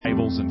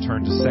Bibles and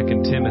turn to 2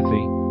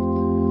 Timothy.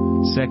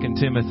 2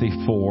 Timothy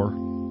 4.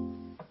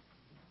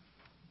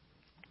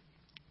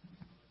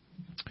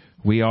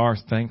 We are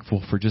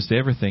thankful for just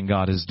everything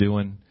God is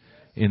doing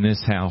in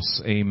this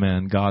house.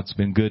 Amen. God's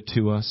been good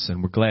to us,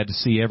 and we're glad to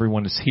see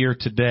everyone is here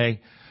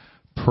today.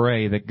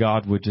 Pray that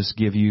God would just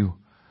give you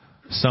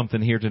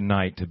something here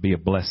tonight to be a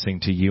blessing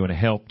to you and a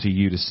help to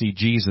you to see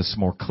Jesus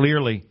more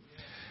clearly.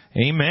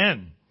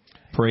 Amen.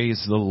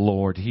 Praise the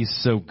Lord. He's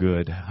so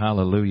good.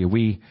 Hallelujah.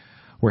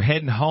 We're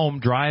heading home,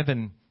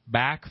 driving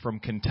back from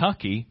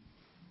Kentucky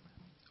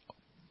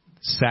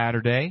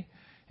Saturday,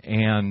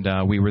 and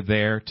we were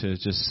there to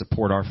just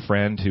support our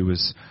friend who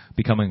was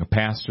becoming a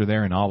pastor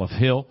there in Olive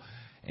Hill.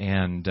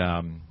 And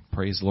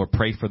praise the Lord,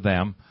 pray for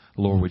them.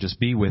 The Lord would just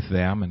be with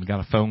them. And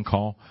got a phone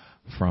call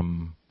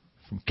from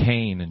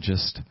Kane, and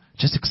just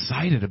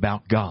excited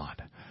about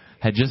God.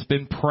 Had just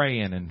been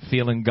praying and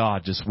feeling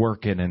God just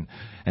working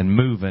and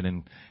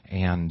moving.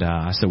 And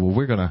I said, well,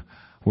 we're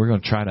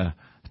gonna try to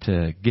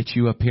get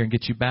you up here and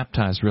get you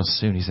baptized real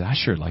soon. He said, I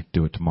sure like to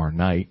do it tomorrow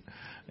night.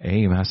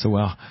 Amen. I said,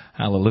 well,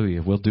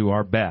 hallelujah. We'll do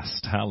our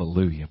best.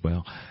 Hallelujah.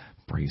 Well,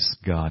 praise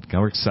God.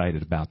 We're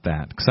excited about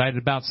that. Excited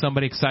about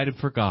somebody excited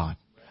for God.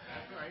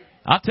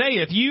 I'll tell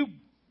you, if you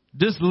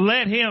just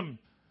let Him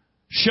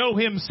show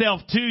Himself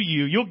to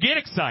you, you'll get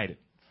excited.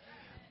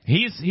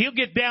 He'll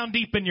get down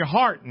deep in your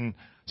heart and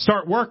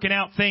start working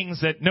out things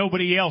that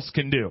nobody else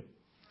can do.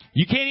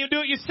 You can't even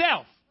do it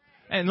yourself.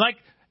 And like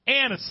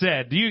Anna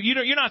said,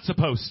 you're not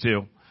supposed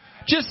to.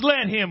 Just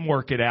let Him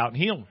work it out, and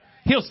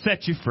He'll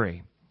set you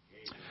free.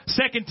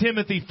 2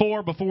 Timothy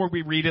 4, before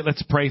we read it,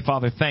 let's pray.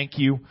 Father, thank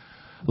you,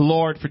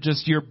 Lord, for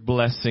just your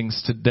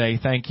blessings today.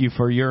 Thank you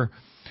for your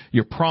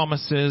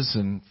promises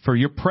and for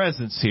your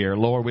presence here.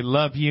 Lord, we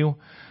love you.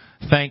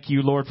 Thank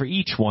you, Lord, for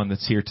each one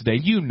that's here today.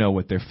 You know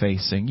what they're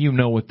facing. You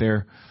know what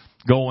they're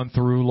going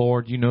through,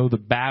 Lord. You know the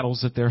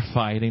battles that they're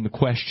fighting, the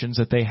questions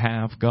that they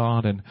have,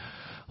 God. And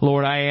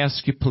Lord, I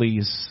ask you,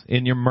 please,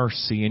 in your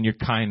mercy and your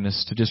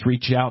kindness, to just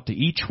reach out to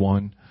each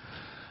one.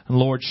 And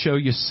Lord, show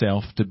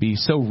yourself to be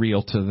so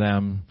real to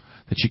them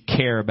that you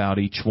care about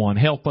each one.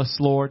 Help us,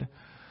 Lord.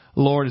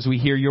 Lord, as we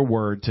hear your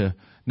word, to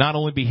not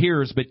only be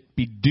hearers, but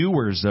be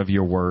doers of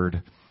your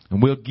word.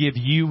 And we'll give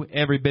you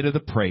every bit of the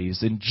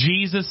praise. In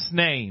Jesus'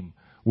 name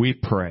we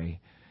pray.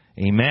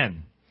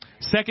 Amen.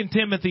 2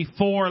 Timothy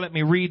 4, let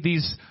me read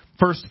these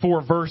first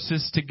 4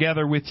 verses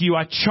together with you.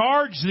 I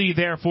charge thee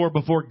therefore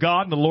before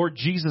God and the Lord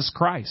Jesus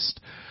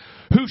Christ,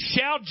 who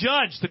shall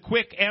judge the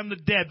quick and the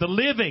dead, the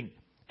living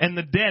and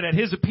the dead at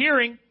His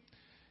appearing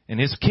in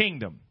His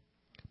kingdom.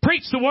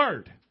 Preach the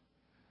word.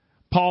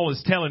 Paul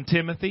is telling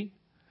Timothy,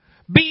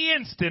 be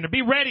instant or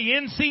be ready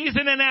in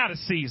season and out of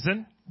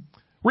season.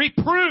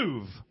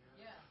 Reprove,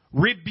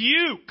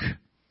 rebuke,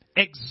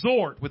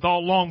 exhort with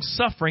all long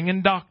suffering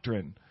and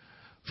doctrine.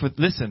 For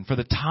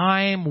the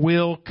time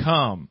will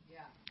come.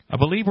 I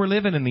believe we're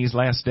living in these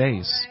last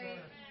days.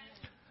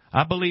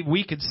 I believe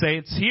we could say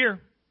it's here.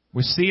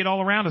 We see it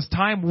all around us.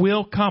 Time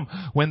will come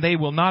when they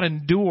will not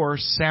endure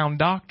sound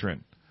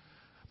doctrine.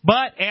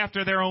 But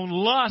after their own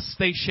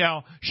lusts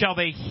shall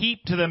they heap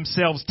to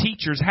themselves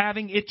teachers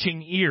having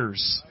itching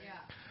ears.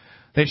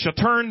 They shall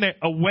turn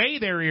away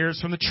their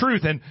ears from the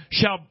truth and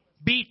shall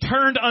be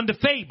turned unto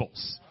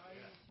fables.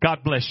 God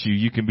bless you.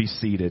 You can be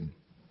seated.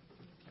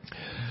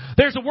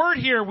 There's a word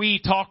here we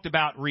talked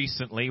about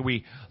recently.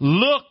 We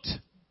looked,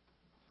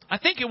 I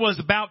think it was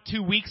about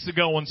 2 weeks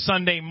ago on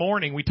Sunday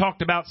morning, we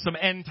talked about some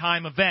end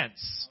time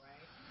events.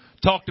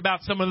 Talked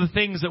about some of the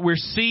things that we're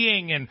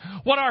seeing and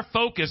what our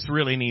focus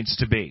really needs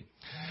to be.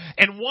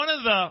 And one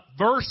of the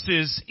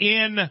verses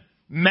in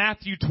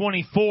Matthew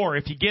 24,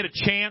 if you get a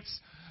chance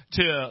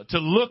to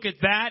look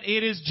at that,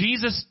 it is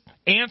Jesus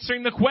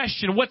answering the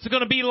question, what's it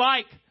going to be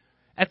like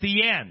at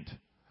the end?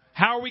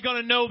 How are we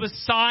going to know the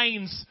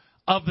signs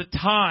of the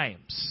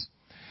times?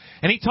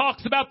 And he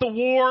talks about the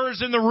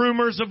wars and the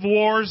rumors of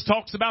wars,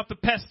 talks about the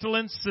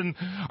pestilence and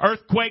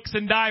earthquakes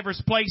in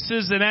divers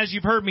places. And as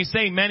you've heard me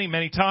say many,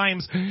 many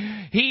times,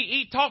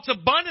 he talks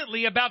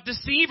abundantly about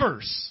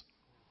deceivers.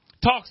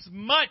 Talks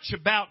much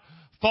about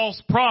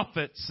false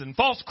prophets and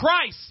false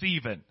Christs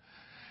even.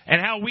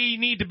 And how we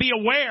need to be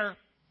aware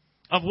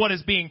of what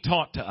is being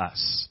taught to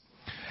us.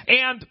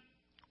 And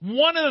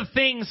one of the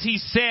things he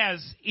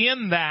says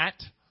in that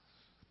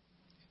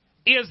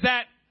is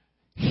that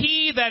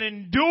he that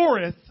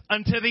endureth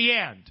unto the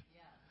end,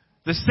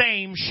 the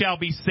same shall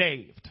be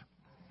saved.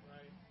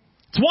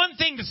 It's one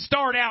thing to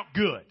start out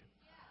good,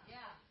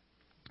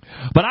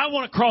 but I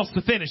want to cross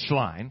the finish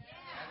line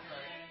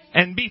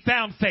and be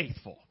found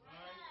faithful.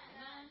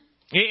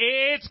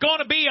 It's going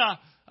to be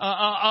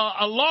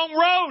a long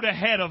road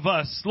ahead of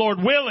us, Lord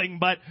willing,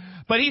 but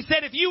he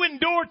said if you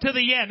endure to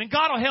the end, and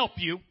God will help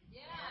you.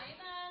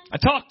 I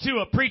talked to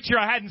a preacher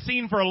I hadn't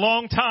seen for a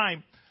long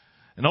time.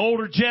 An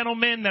older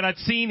gentleman that I'd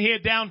seen here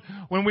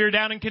when we were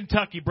down in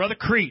Kentucky, Brother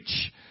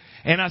Creech.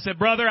 And I said,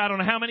 brother, I don't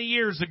know how many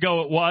years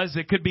ago it was.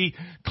 It could be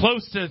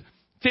close to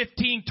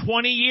 15,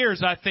 20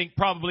 years, I think,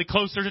 probably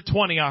closer to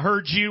 20. I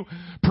heard you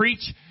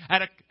preach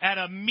at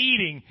a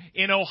meeting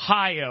in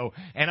Ohio.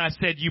 And I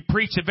said, you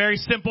preach a very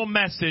simple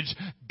message.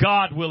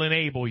 God will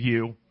enable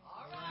you.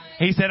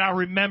 He said, I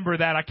remember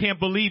that. I can't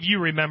believe you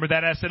remember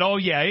that. I said, oh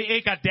yeah,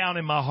 it got down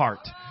in my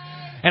heart.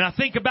 And I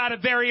think about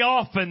it very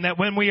often that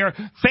when we are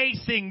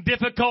facing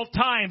difficult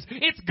times,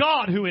 it's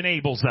God who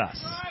enables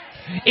us.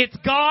 It's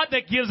God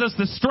that gives us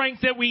the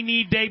strength that we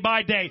need day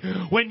by day.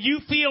 When you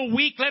feel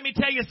weak, let me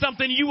tell you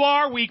something, you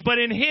are weak, but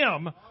in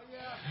Him,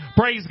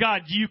 praise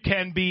God, you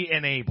can be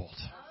enabled.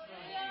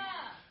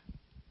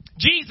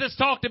 Jesus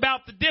talked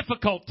about the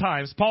difficult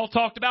times. Paul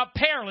talked about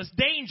perilous,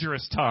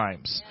 dangerous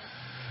times.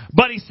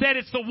 But he said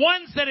it's the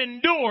ones that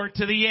endure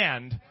to the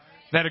end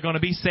that are going to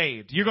be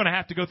saved. You're going to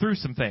have to go through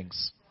some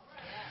things.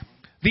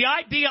 The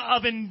idea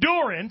of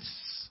endurance,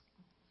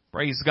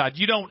 praise God,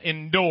 you don't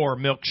endure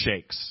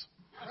milkshakes.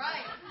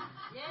 Right.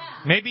 Yeah.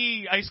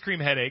 Maybe ice cream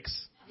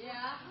headaches. Yeah.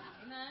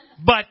 Amen.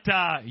 But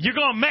you're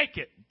going to make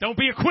it. Don't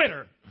be a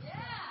quitter.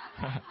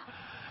 Yeah.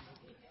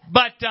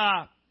 But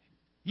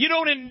you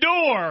don't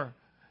endure,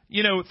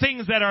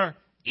 things that are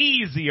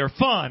easy or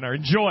fun or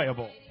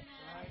enjoyable.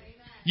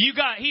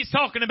 He's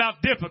talking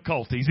about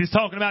difficulties. He's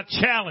talking about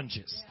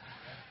challenges.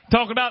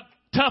 Talking about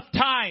tough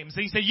times.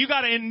 He said, you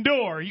got to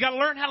endure. You got to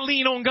learn how to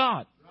lean on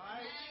God.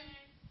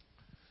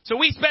 So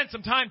we spent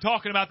some time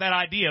talking about that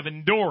idea of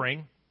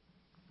enduring.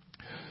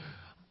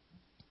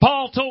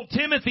 Paul told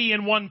Timothy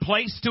in one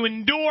place to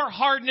endure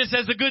hardness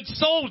as a good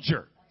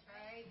soldier.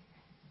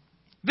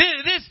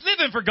 This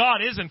living for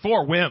God isn't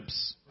for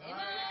wimps.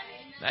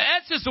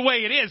 That's just the way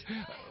it is.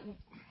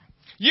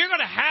 You're going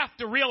to have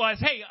to realize,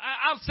 hey,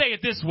 I'll say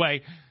it this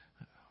way.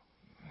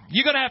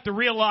 You're going to have to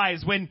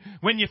realize when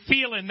you're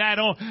feeling that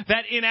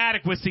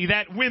inadequacy,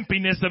 that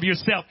wimpiness of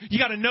yourself, you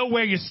got to know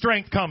where your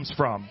strength comes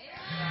from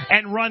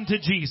and run to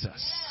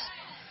Jesus.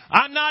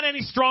 I'm not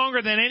any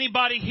stronger than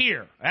anybody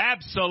here.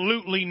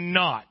 Absolutely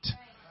not.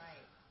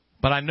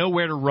 But I know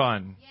where to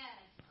run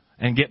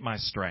and get my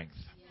strength.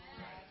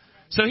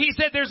 So he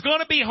said there's going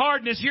to be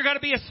hardness. You're going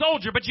to be a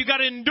soldier, but you got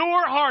to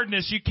endure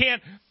hardness. You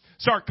can't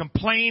start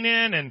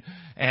complaining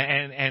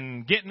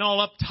and getting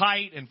all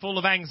uptight and full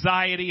of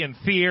anxiety and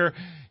fear.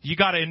 You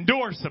got to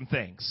endure some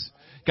things.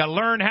 Got to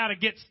learn how to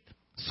get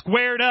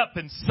squared up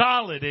and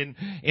solid in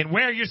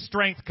where your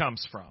strength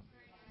comes from.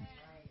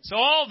 So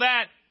all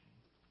that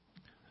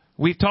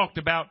we've talked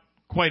about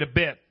quite a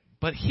bit.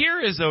 But here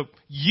is a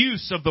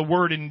use of the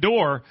word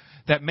endure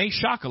that may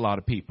shock a lot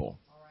of people.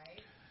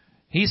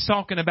 He's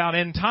talking about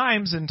end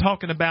times and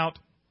talking about,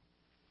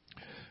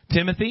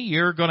 Timothy,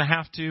 you're going to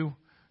have to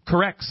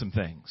correct some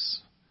things.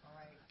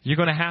 You're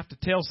going to have to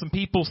tell some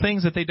people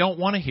things that they don't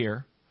want to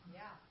hear.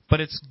 But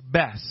it's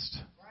best.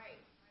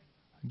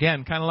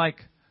 Again, kind of like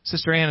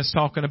Sister Anna's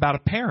talking about a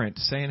parent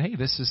saying, hey,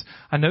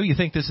 I know you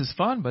think this is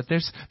fun, but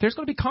there's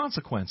going to be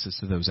consequences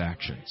to those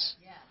actions.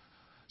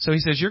 So he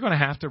says, you're going to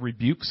have to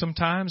rebuke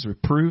sometimes,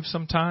 reprove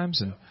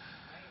sometimes.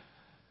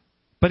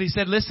 But he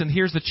said, listen,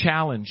 here's the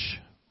challenge,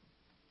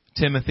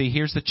 Timothy.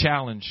 Here's the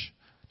challenge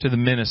to the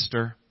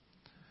minister.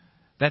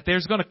 That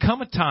there's going to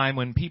come a time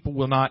when people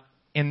will not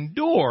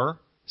endure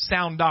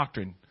sound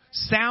doctrine,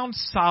 sound,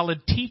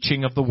 solid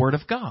teaching of the Word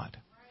of God.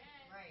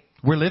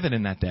 We're living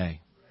in that day.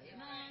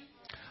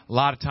 A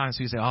lot of times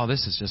we say, oh,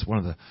 this is just one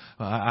of the,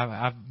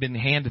 I've been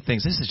handed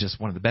things. This is just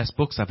one of the best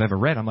books I've ever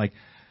read. I'm like,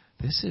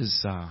 this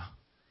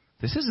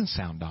isn't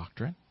sound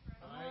doctrine.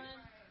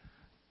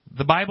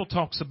 The Bible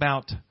talks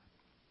about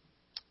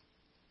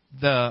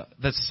the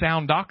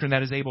sound doctrine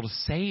that is able to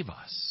save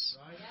us.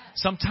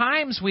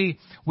 Sometimes we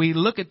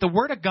look at the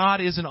Word of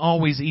God isn't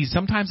always easy.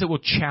 Sometimes it will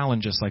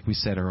challenge us, like we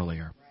said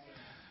earlier.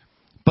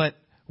 But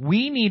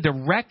we need to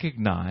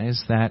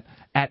recognize that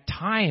at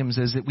times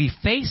as we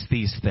face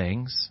these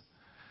things,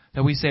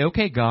 that we say,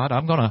 okay, God,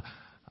 I'm going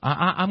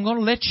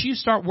to let you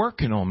start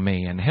working on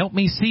me and help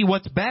me see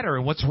what's better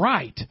and what's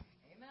right.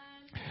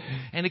 Amen.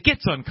 And it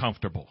gets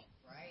uncomfortable.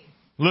 Right.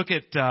 Look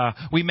at,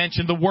 we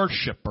mentioned the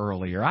worship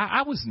earlier.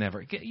 I was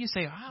never, you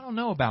say, I don't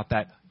know about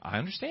that. I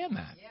understand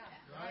that. Yeah.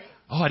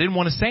 Oh, I didn't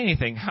want to say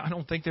anything. I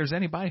don't think there's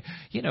anybody,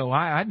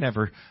 I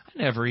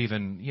never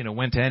even,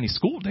 went to any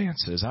school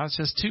dances. I was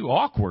just too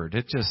awkward.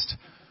 It just,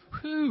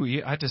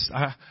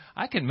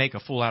 I can make a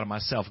fool out of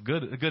myself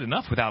good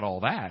enough without all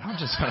that. I'm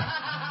just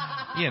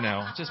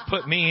gonna, just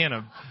put me in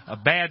a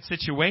bad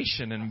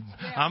situation and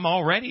I'm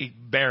already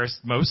embarrassed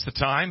most of the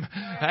time.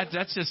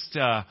 That's just,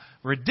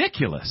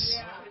 ridiculous.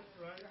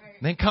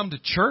 Then come to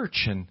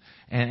church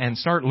and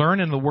start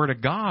learning the Word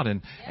of God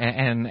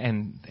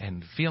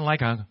and feel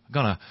like I'm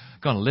gonna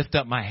lift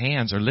up my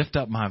hands or lift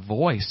up my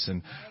voice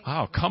and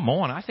oh come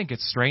on, I think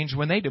it's strange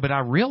when they do, but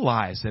I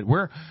realize that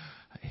we're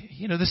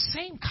the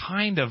same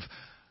kind of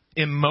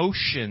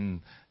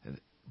emotion,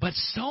 but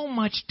so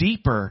much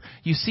deeper.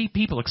 You see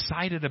people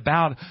excited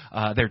about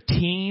their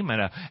team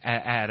at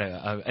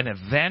an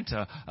event,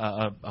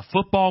 a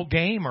football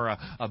game or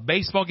a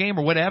baseball game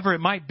or whatever it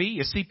might be.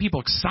 You see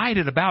people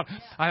excited about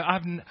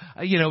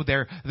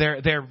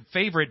their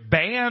favorite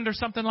band or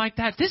something like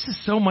that. This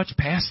is so much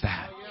past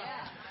that.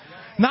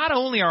 Not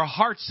only are our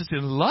hearts just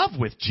in love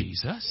with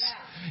Jesus,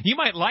 you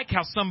might like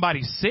how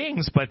somebody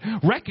sings, but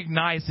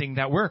recognizing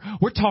that we're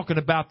talking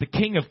about the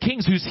King of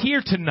Kings who's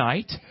here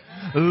tonight,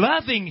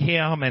 loving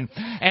Him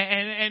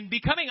and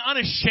becoming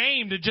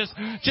unashamed to just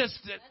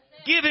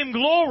give Him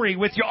glory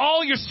with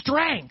all your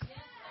strength.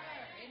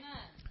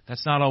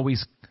 That's not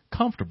always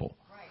comfortable.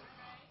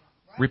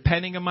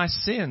 Repenting of my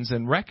sins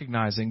and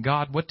recognizing,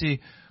 God, what do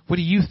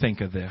you think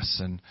of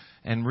this?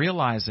 And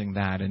realizing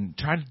that and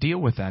trying to deal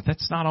with that.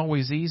 That's not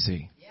always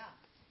easy.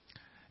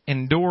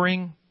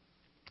 Enduring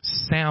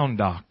sound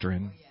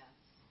doctrine.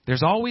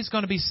 There's always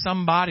going to be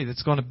somebody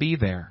that's going to be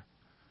there.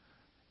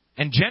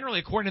 And generally,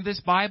 according to this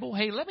Bible,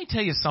 hey, let me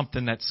tell you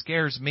something that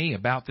scares me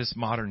about this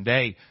modern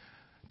day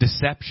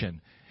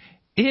deception.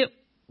 The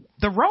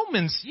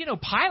Romans,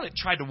 Pilate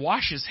tried to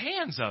wash his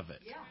hands of it.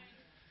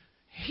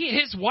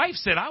 His wife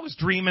said, I was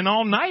dreaming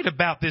all night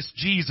about this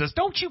Jesus.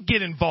 Don't you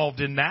get involved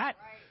in that.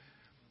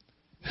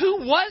 Who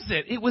was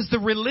it? It was the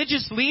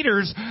religious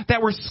leaders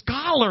that were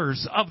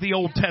scholars of the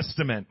Old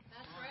Testament.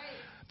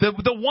 The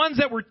ones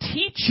that were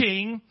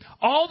teaching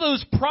all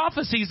those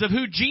prophecies of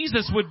who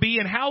Jesus would be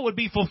and how it would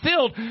be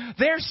fulfilled.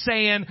 They're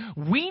saying,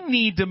 we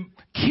need to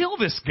kill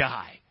this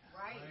guy.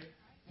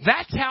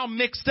 That's how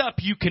mixed up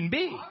you can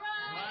be.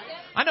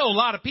 I know a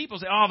lot of people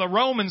say, the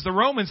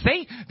Romans,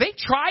 they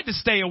tried to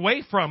stay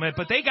away from it,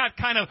 but they got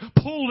kind of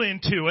pulled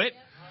into it.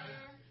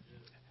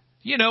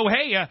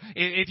 Hey,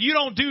 if you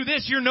don't do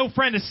this, you're no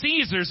friend of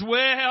Caesar's.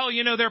 Well,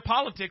 their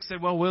politics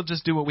said, well, we'll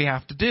just do what we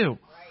have to do.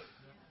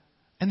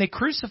 And they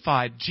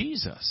crucified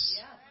Jesus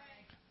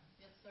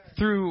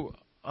through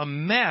a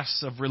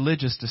mess of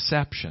religious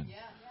deception.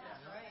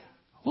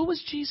 What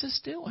was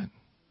Jesus doing?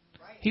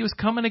 He was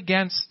coming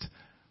against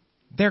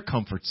their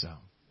comfort zone.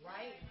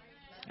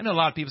 I know a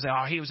lot of people say,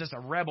 he was just a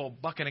rebel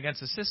bucking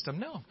against the system.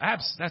 No,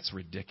 that's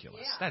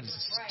ridiculous. That is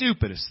the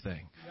stupidest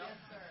thing.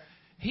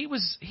 He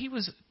was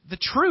the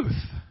truth.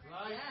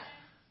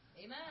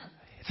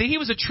 He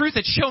was a truth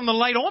that shone the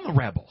light on the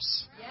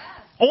rebels,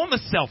 on the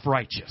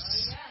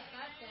self-righteous,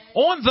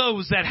 on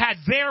those that had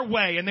their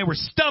way and they were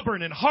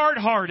stubborn and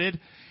hard-hearted.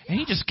 And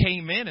He just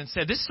came in and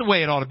said, this is the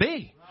way it ought to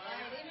be.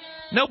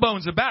 No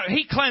bones about it.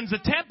 He cleansed the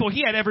temple.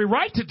 He had every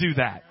right to do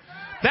that.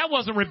 That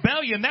wasn't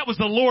rebellion. That was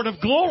the Lord of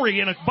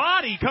glory in a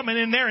body coming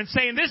in there and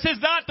saying, this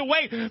is not the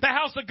way the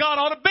house of God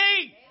ought to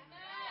be.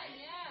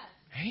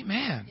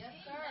 Amen.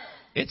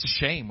 It's a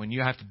shame when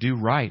you have to do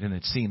right and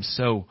it seems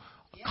so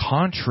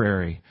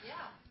contrary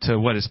to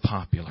what is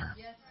popular.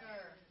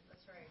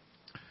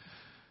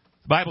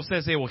 The Bible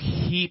says they will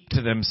heap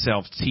to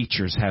themselves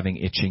teachers having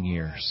itching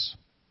ears.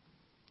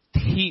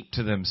 Heap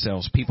to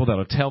themselves people that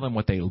will tell them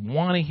what they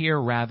want to hear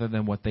rather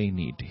than what they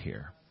need to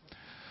hear.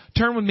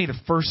 Turn with me to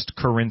 1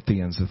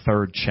 Corinthians, the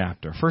 3rd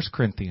chapter. 1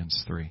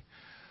 Corinthians 3.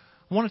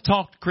 I want to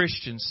talk to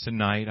Christians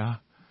tonight.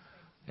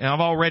 And I've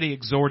already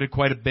exhorted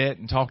quite a bit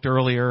and talked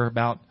earlier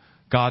about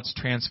God's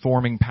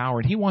transforming power.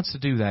 And He wants to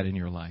do that in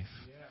your life.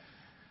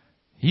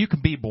 You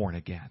can be born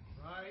again.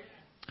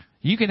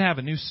 You can have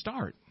a new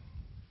start.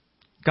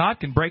 God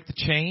can break the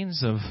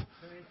chains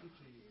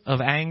of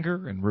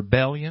anger and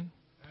rebellion.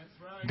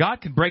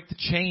 God can break the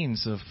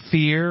chains of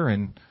fear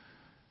and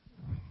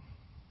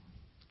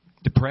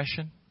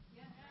depression.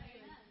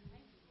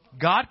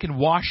 God can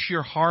wash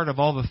your heart of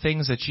all the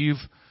things that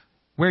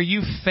where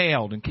you've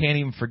failed and can't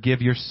even forgive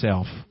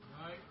yourself.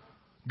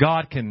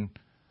 God can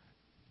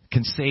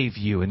save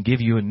you and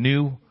give you a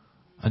new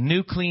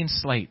clean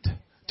slate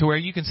to where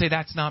you can say,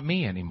 that's not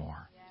me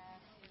anymore.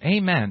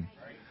 Amen.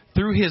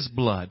 Through His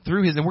blood,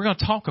 and we're going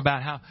to talk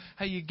about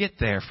how you get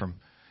there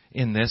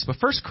in this. But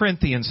 1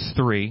 Corinthians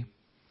 3,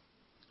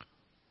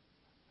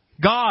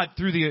 God,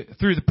 through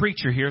the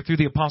preacher here, through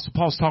the Apostle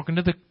Paul, is talking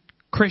to the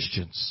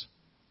Christians.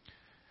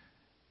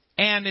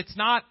 And it's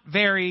not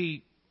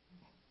very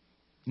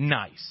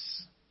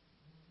nice.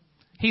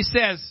 He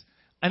says,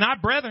 and I,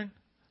 brethren,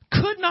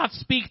 could not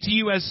speak to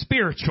you as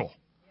spiritual,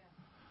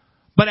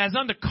 but as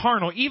unto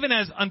carnal, even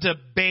as unto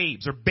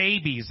babes or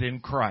babies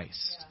in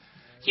Christ.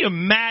 Can you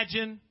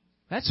imagine?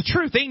 That's the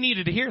truth. They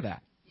needed to hear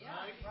that.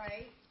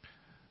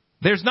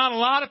 There's not a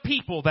lot of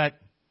people that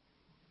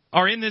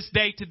are in this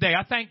day today.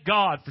 I thank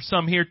God for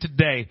some here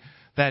today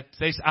that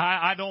they say,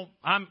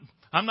 I'm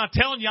not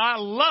telling you I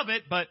love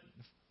it, but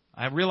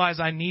I realize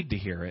I need to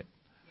hear it.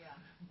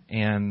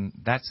 And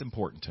that's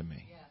important to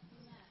me.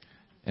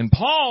 And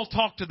Paul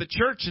talked to the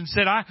church and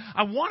said,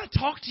 I want to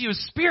talk to you as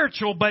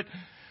spiritual, but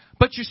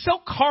you're so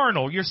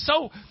carnal. You're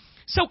so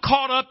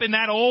caught up in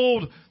that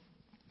old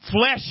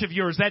flesh of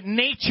yours, that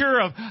nature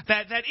of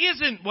that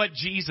isn't what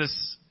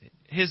Jesus,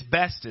 His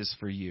best is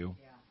for you.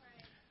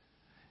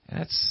 And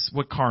that's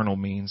what carnal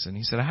means. And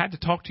he said, I had to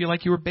talk to you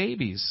like you were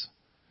babies.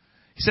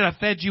 He said, I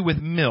fed you with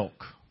milk.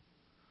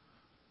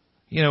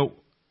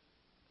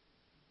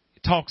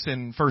 It talks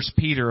in 1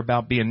 Peter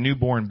about being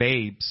newborn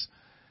babes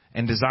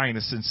and desiring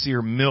the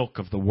sincere milk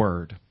of the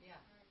Word.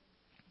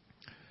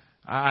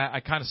 I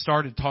kind of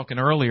started talking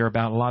earlier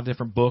about a lot of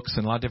different books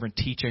and a lot of different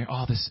teaching.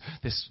 Oh,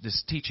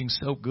 this teaching's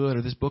so good,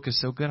 or this book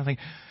is so good. I think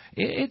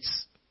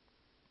it's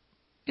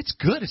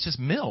good. It's just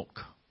milk.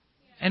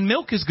 And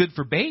milk is good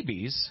for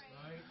babies.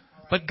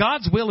 But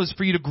God's will is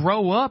for you to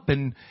grow up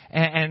and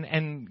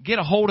get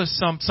a hold of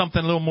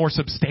something a little more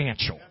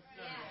substantial.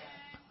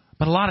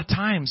 But a lot of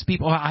times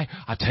people, I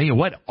tell you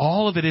what,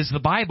 all of it is the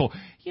Bible.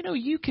 You know,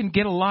 you can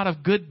get a lot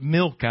of good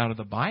milk out of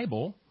the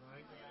Bible.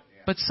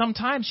 But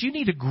sometimes you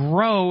need to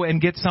grow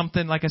and get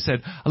something, like I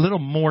said, a little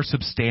more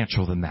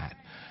substantial than that.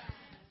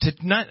 To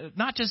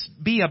not just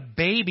be a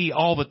baby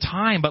all the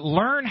time, but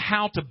learn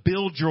how to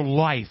build your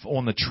life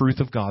on the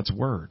truth of God's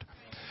Word.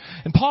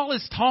 And Paul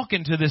is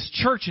talking to this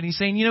church and he's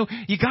saying, you know,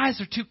 you guys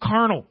are too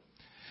carnal.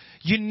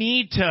 You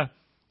need to,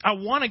 I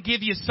want to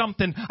give you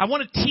something. I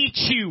want to teach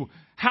you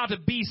how to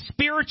be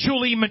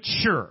spiritually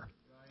mature.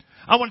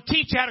 I want to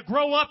teach you how to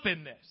grow up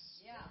in this.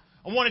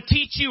 I want to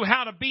teach you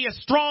how to be a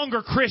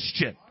stronger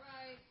Christian.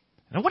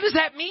 Now, what does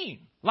that mean?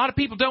 A lot of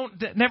people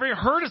never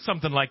heard of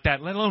something like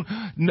that, let alone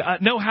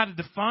know how to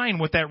define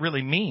what that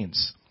really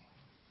means.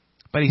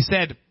 But he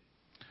said,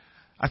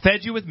 I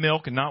fed you with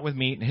milk and not with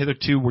meat, and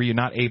hitherto were you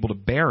not able to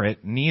bear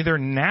it, neither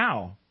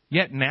now,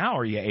 yet now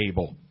are you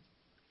able.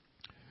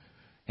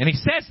 And he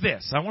says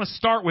this. I want to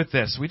start with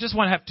this. We just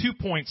want to have 2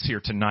 points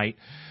here tonight.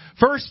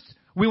 First,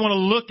 we want to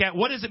look at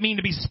what does it mean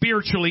to be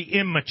spiritually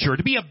immature,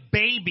 to be a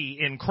baby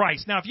in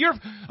Christ. Now, if you're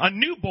a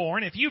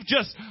newborn, if you've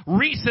just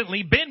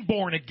recently been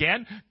born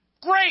again,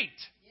 great.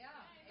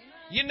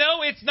 You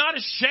know, it's not a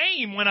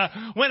shame when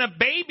a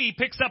baby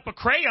picks up a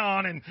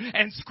crayon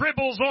and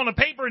scribbles on a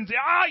paper and says,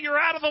 you're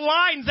out of the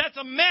lines. That's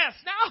a mess.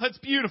 No, it's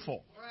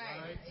beautiful.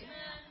 Right.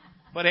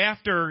 But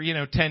after,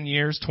 10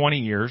 years, 20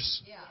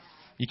 years,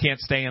 you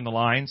can't stay in the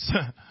lines.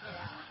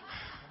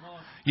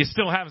 You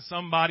still have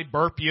somebody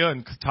burp you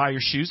and tie your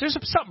shoes. There's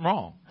something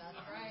wrong.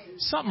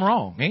 Something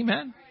wrong.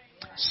 Amen.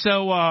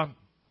 So,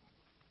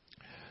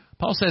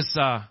 Paul says,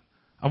 I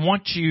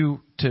want you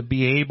to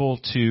be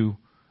able to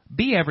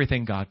be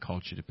everything God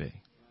called you to be.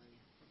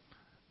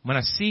 When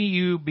I see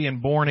you being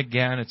born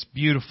again, it's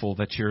beautiful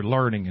that you're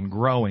learning and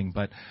growing,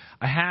 but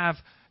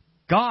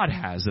God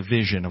has a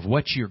vision of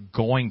what you're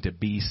going to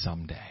be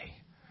someday.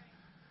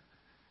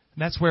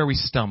 And that's where we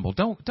stumble.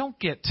 Don't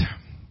get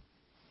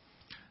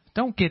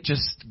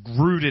just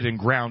rooted and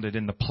grounded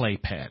in the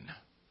playpen.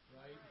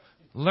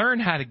 Learn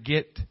how to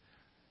get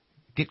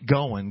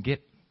going,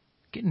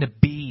 getting to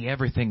be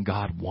everything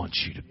God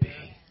wants you to be.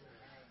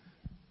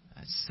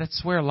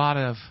 That's where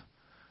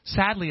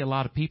sadly a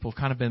lot of people have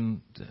kind of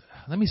been,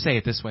 let me say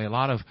it this way, a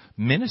lot of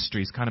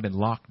ministries kind of been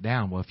locked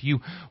down. Well, if you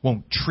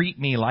won't treat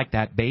me like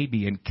that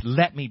baby and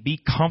let me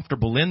be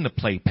comfortable in the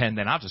playpen,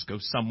 then I'll just go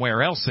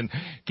somewhere else and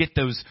get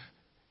those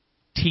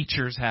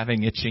teachers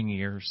having itching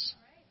ears.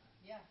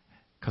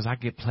 Because I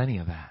get plenty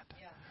of that.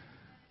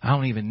 I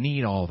don't even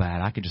need all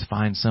that. I can just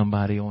find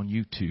somebody on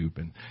YouTube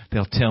and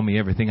they'll tell me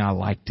everything I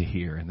like to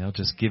hear, and they'll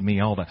just give me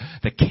all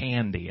the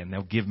candy, and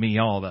they'll give me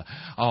all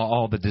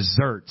the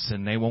desserts,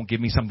 and they won't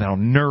give me something that'll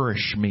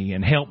nourish me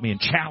and help me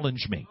and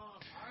challenge me.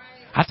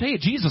 I tell you,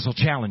 Jesus will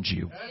challenge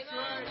you.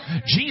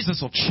 Jesus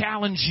will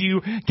challenge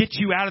you, get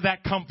you out of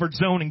that comfort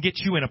zone and get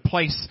you in a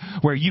place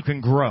where you can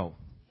grow.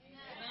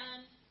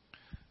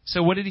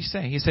 So what did he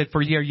say? He said,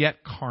 for ye are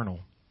yet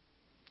carnal.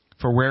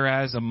 For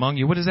whereas among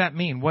you, what does that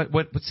mean?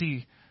 What's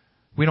he?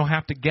 We don't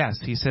have to guess.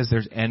 He says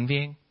there's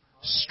envying,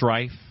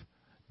 strife,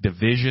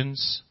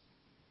 divisions.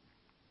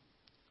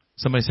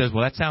 Somebody says,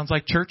 well, that sounds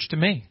like church to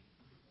me.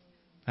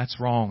 That's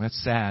wrong.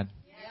 That's sad.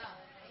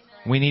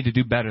 We need to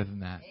do better than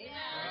that.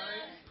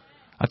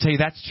 I'll tell you,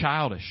 that's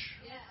childish.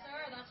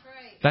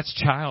 That's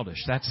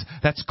childish.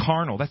 That's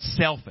carnal. That's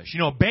selfish.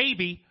 A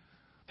baby,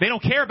 they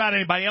don't care about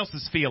anybody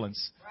else's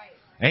feelings.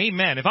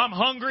 Amen. If I'm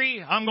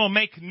hungry, I'm going to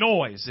make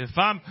noise. If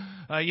I'm,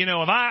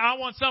 if I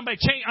want somebody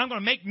to change, I'm going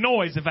to make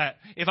noise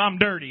if I'm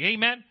dirty.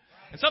 Amen.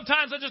 And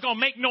sometimes I'm just going to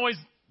make noise.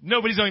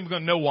 Nobody's even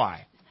going to know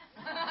why.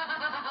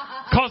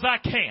 Because I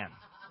can.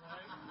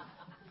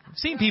 I've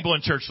seen people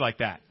in church like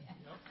that.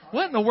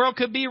 What in the world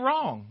could be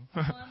wrong?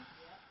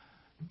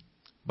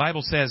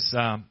 Bible says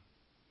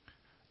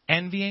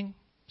envying,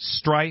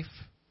 strife,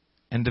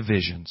 and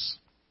divisions.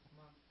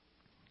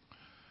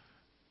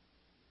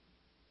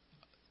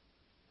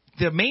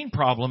 The main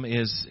problem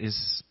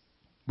is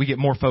we get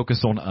more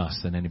focused on us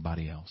than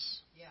anybody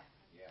else.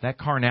 That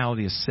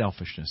carnality is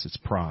selfishness. It's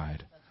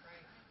pride.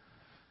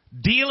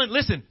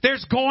 Listen,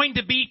 there's going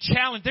to be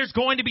challenge. There's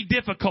going to be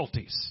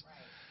difficulties.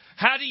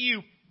 How do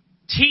you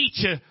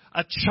teach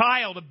a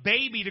child, a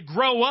baby, to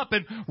grow up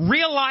and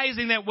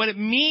realizing that what it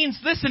means,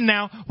 listen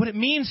now, what it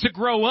means to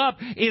grow up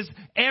is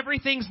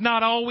everything's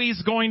not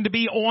always going to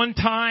be on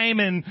time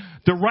and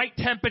the right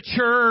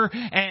temperature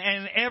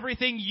and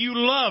everything you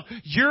love.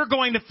 You're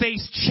going to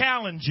face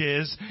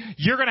challenges.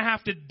 You're going to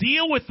have to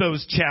deal with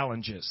those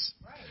challenges.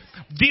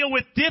 Deal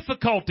with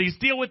difficulties,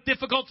 deal with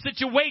difficult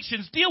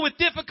situations, deal with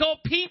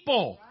difficult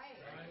people,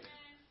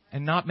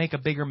 and not make a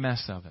bigger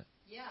mess of it.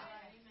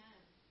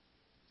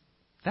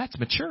 That's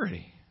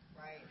maturity.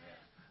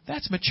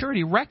 That's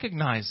maturity,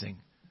 recognizing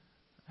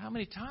How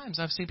many times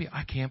I've seen people,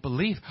 I can't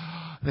believe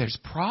there's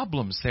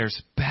problems,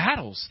 there's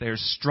battles,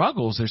 there's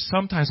struggles, there's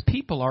sometimes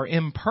people are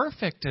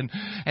imperfect,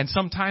 and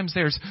sometimes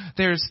there's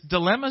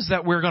dilemmas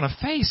that we're going to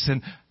face.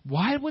 And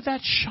why would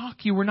that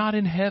shock you? We're not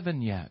in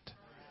heaven yet.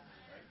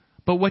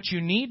 But what you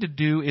need to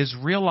do is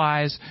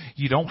realize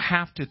you don't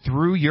have to,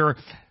 through your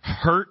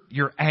hurt,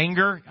 your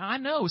anger. I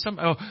know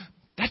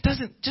that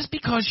doesn't, just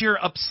because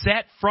you're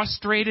upset,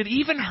 frustrated,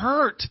 even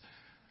hurt,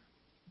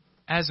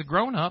 as a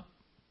grown-up,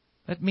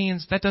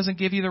 that doesn't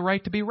give you the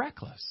right to be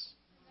reckless.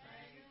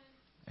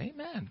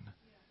 Amen.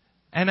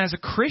 And as a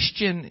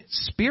Christian,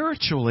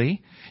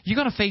 spiritually, you're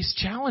going to face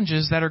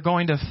challenges that are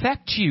going to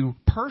affect you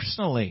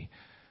personally.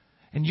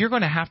 And you're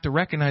going to have to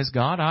recognize,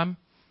 God, I'm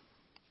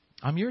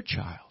your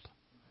child.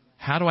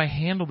 How do I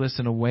handle this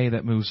in a way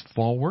that moves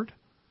forward?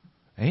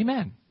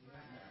 Amen.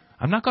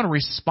 I'm not going to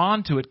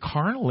respond to it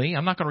carnally.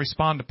 I'm not going to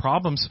respond to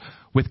problems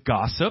with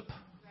gossip,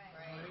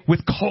 with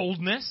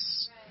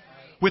coldness,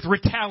 with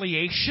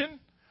retaliation.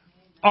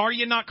 Are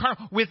you not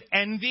carnal? With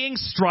envying,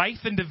 strife,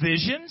 and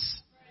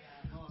divisions?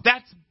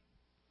 That's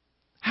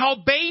how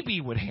a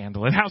baby would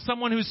handle it. How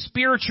someone who's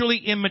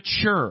spiritually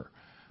immature.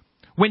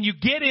 When you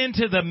get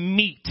into the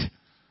meat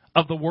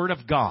of the Word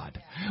of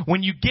God,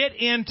 when you get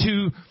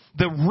into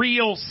the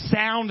real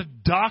sound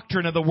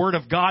doctrine of the Word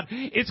of God,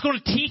 it's going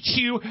to teach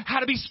you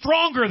how to be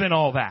stronger than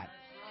all that.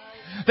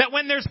 That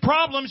when there's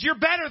problems, you're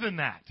better than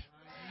that.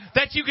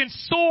 That you can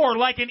soar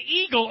like an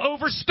eagle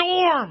over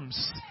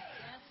storms.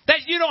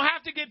 That you don't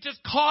have to get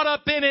just caught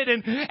up in it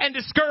and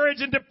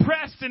discouraged and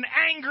depressed and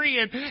angry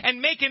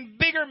and making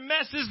bigger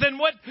messes than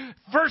what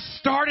first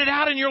started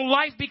out in your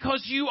life,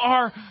 because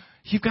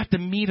you've got the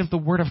meat of the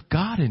Word of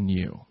God in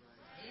you.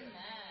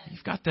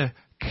 You've got the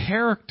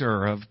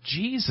character of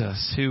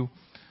Jesus, who,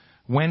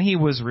 when he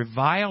was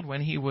reviled,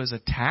 when he was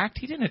attacked,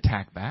 he didn't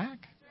attack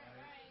back.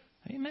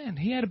 Amen.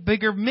 He had a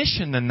bigger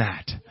mission than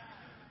that.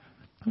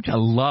 Which I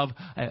love.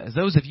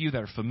 Those of you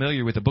that are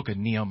familiar with the book of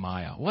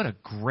Nehemiah, what a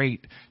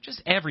great,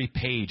 just every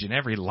page and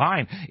every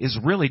line is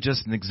really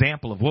just an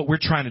example of what we're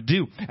trying to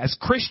do as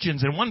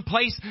Christians. In one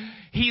place,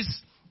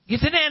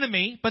 it's an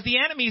enemy, but the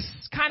enemy's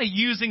kind of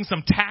using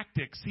some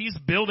tactics. He's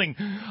building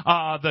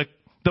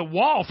the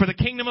wall for the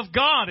kingdom of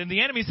God, and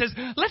the enemy says,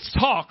 let's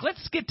talk,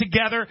 let's get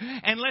together,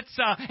 and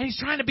and he's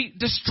trying to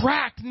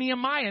distract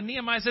Nehemiah. And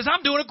Nehemiah says,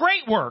 I'm doing a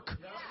great work.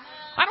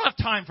 I don't have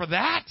time for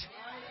that.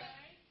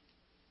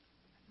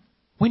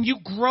 When you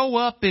grow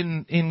up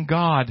in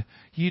God,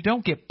 you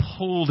don't get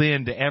pulled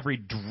into every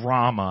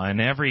drama and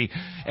every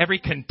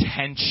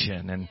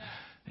contention. And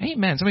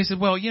amen. Somebody said,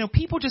 well,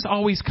 people just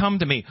always come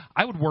to me.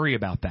 I would worry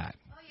about that.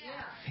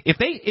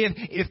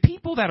 If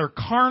people that are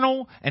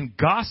carnal and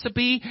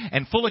gossipy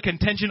and full of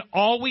contention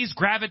always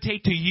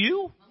gravitate to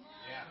you,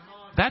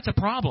 that's a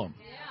problem.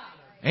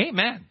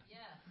 Amen.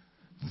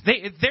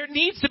 There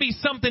needs to be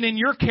something in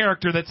your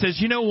character that says,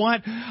 you know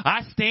what?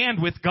 I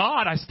stand with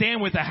God. I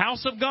stand with the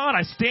house of God.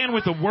 I stand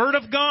with the Word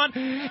of God.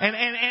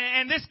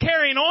 And this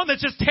carrying on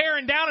that's just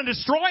tearing down and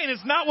destroying is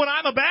not what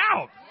I'm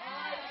about.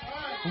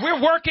 We're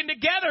working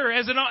together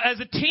as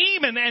a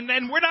team,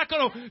 and we're not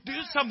going to do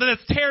something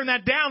that's tearing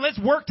that down. Let's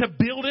work to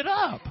build it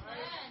up.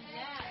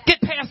 Get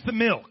past the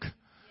milk.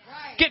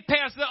 Get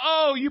past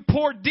oh, you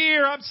poor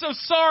dear, I'm so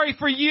sorry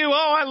for you.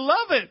 Oh, I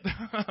love it.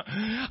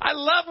 I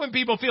love when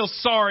people feel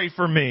sorry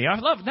for me.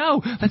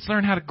 No, let's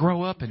learn how to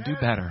grow up and do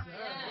better.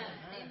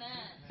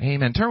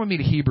 Amen. Turn with me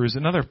to Hebrews,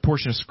 another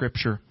portion of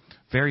Scripture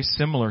very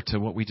similar to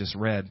what we just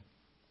read.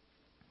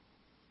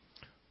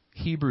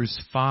 Hebrews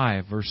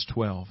 5, verse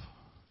 12.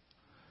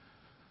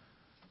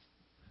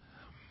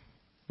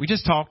 We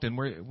just talked, and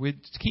we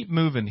keep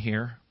moving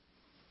here,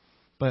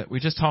 but we're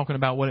just talking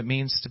about what it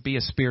means to be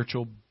a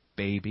spiritual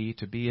baby,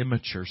 to be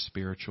immature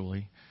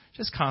spiritually,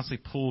 just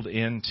constantly pulled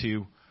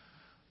into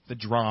the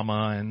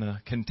drama and the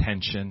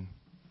contention.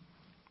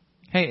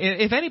 Hey,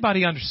 if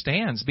anybody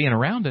understands being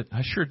around it,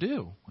 I sure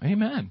do.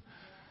 Amen.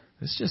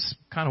 It's just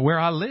kind of where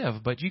I live,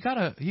 but you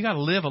gotta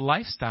live a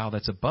lifestyle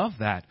that's above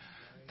that.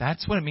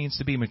 That's what it means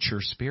to be mature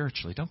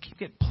spiritually. Don't keep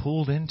getting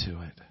pulled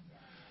into it.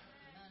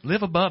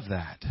 Live above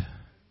that.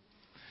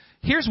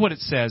 Here's what it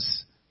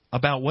says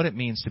about what it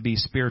means to be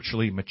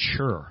spiritually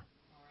mature.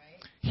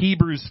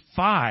 Hebrews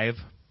 5,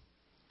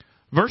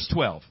 verse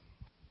 12.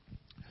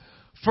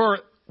 For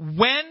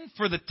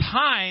the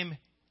time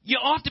you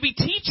ought to be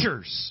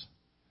teachers.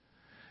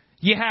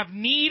 You have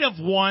need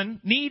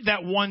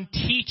that one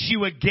teach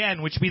you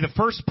again, which be the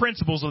first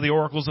principles of the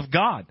oracles of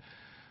God.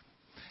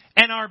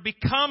 And are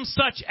become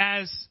such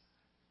as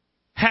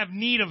have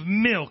need of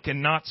milk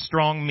and not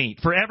strong meat.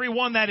 For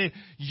everyone that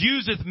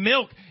useth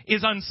milk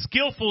is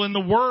unskillful in the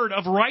word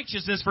of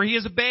righteousness, for he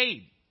is a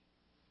babe.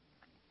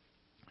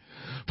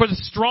 For the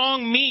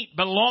strong meat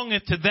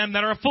belongeth to them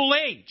that are full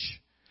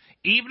age,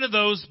 even to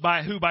those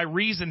who by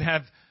reason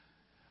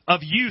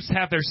of use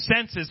have their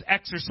senses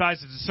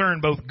exercised to discern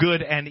both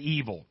good and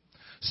evil.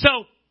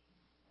 So,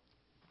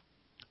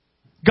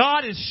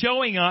 God is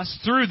showing us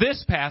through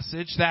this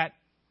passage that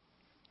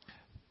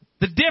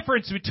the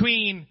difference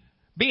between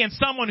being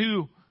someone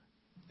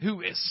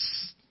who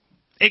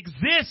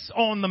exists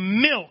on the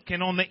milk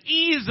and on the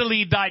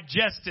easily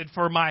digested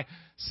for my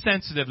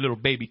sensitive little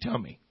baby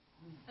tummy.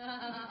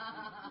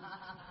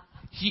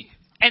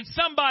 And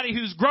somebody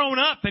who's grown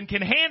up and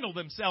can handle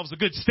themselves a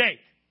good steak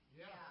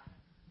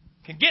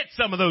can get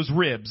some of those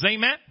ribs.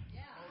 Amen.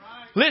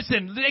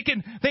 Listen,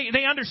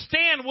 they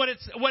understand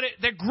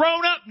they're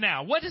grown up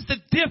now. What is the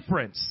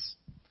difference?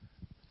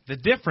 The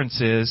difference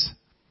is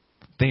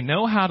they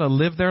know how to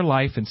live their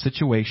life in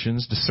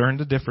situations, discern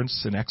the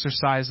difference, and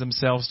exercise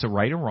themselves to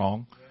right and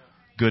wrong,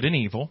 good and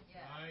evil.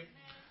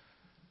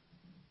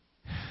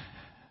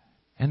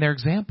 And they're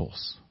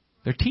examples.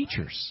 They're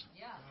teachers.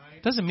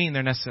 Doesn't mean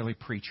they're necessarily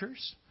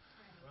preachers.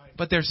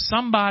 But there's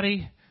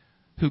somebody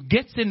who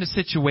gets into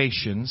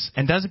situations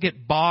and doesn't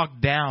get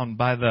bogged down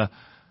by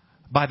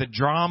the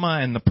drama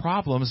and the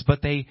problems,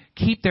 but they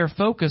keep their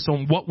focus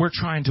on what we're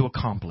trying to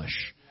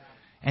accomplish.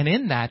 And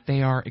in that,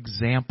 they are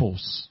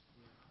examples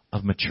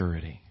of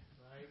maturity.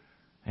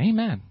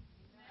 Amen.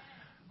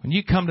 When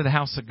you come to the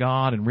house of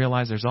God and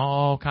realize there's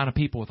all kind of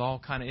people with all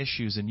kind of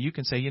issues, and you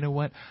can say, you know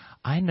what?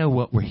 I know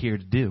what we're here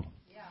to do.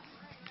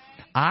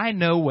 I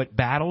know what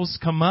battles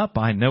come up.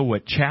 I know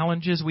what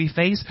challenges we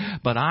face,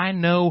 but I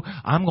know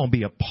I'm going to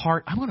be a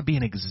part. I'm going to be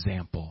an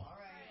example.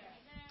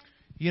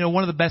 You know,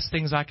 one of the best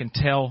things I can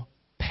tell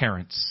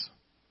parents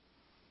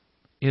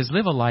is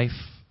live a life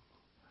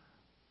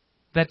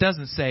that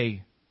doesn't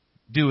say,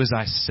 do as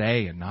I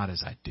say and not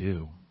as I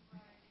do.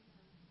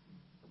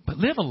 But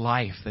live a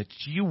life that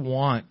you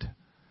want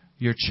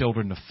your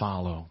children to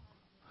follow.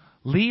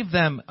 Leave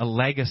them a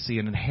legacy,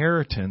 an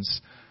inheritance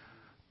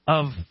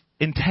of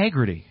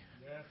integrity,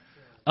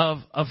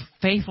 of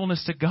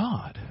faithfulness to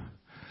God.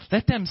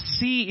 Let them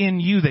see in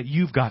you that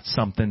you've got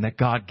something that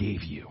God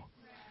gave you.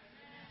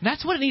 And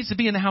that's what it needs to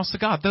be in the house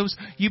of God.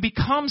 You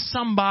become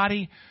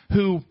somebody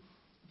who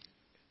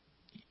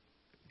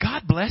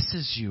God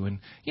blesses you. And,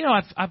 you know,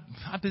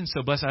 I've been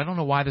so blessed. I don't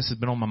know why this has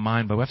been on my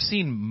mind, but I've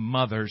seen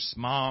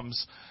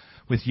moms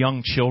with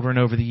young children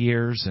over the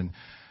years. And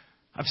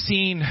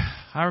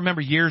I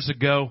remember years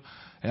ago,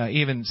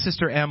 even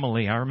Sister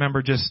Emily, I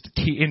remember just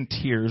in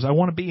tears. I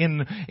want to be in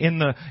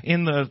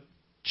the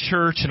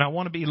church and I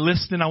want to be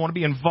listening. I want to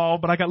be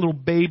involved, but I got little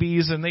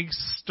babies and they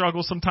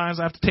struggle sometimes.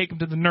 I have to take them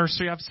to the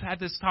nursery. I've had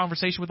this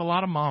conversation with a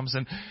lot of moms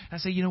and I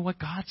say, you know what?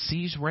 God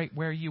sees right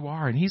where you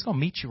are and He's going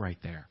to meet you right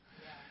there.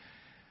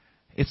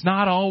 It's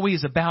not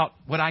always about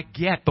what I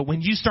get, but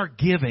when you start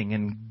giving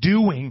and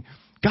doing,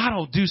 God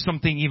will do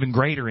something even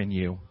greater in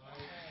you.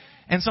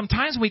 And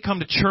sometimes we come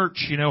to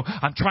church, you know,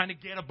 I'm trying to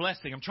get a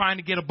blessing.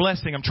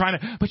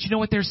 But you know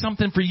what? There's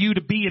something for you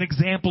to be an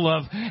example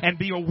of and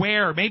be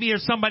aware. Maybe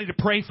there's somebody to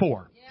pray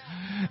for.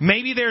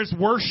 Maybe there's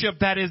worship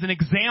that is an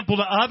example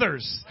to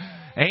others.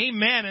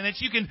 Amen. And that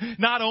you can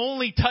not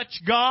only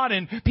touch God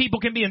and people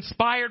can be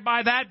inspired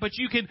by that, but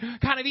you can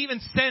kind of even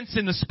sense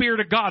in the Spirit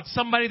of God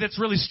somebody that's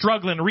really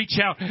struggling to reach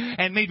out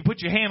and maybe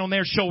put your hand on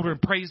their shoulder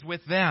and praise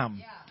with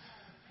them.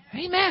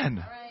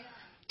 Amen.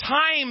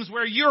 Times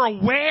where you're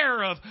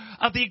aware of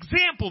the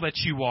example that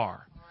you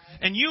are.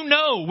 And you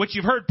know what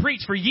you've heard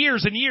preached for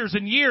years and years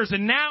and years.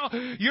 And now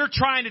you're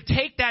trying to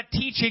take that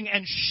teaching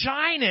and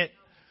shine it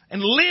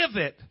and live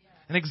it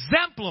and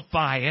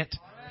exemplify it.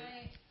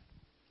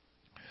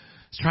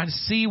 It's trying to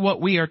see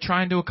what we are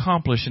trying to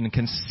accomplish and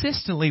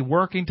consistently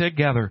working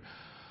together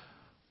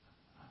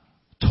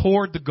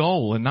toward the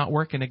goal and not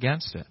working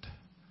against it.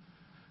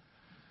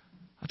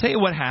 I'll tell you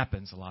what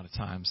happens a lot of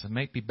times. I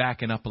may be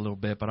backing up a little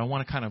bit, but I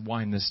want to kind of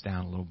wind this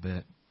down a little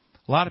bit.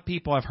 A lot of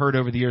people I've heard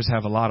over the years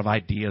have a lot of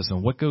ideas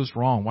on what goes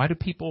wrong. Why do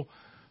people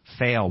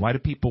fail? Why do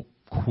people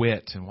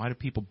quit? And why do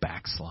people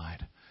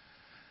backslide?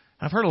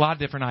 I've heard a lot of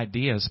different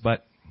ideas,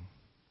 but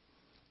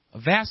a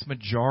vast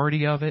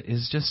majority of it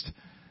is just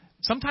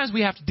sometimes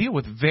we have to deal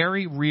with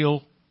very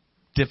real,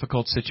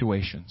 difficult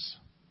situations.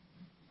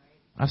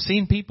 I've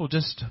seen people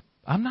just,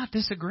 I'm not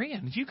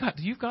disagreeing.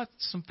 You've got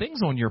some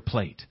things on your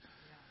plate.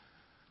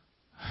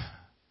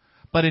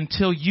 But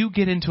until you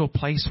get into a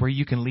place where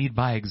you can lead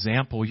by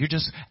example, you're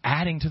just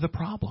adding to the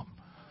problem.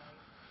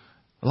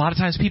 A lot of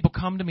times people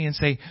come to me and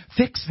say,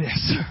 fix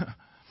this.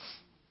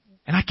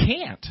 And I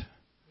can't.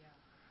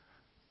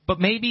 But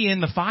maybe in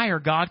the fire,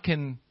 I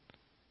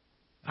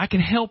can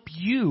help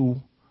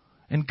you,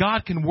 and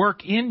God can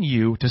work in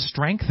you to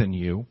strengthen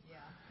you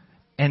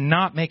and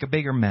not make a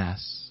bigger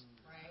mess.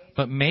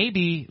 But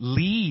maybe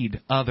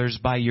lead others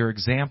by your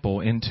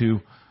example into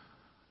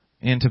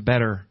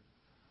better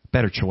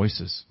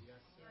choices.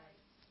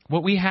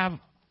 What we have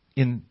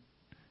in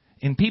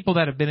people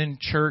that have been in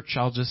church,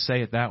 I'll just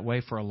say it that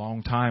way, for a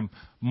long time,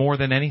 more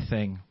than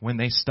anything, when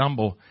they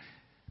stumble,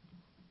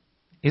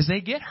 is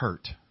they get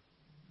hurt.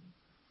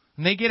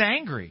 And they get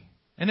angry.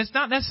 And it's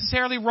not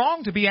necessarily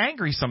wrong to be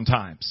angry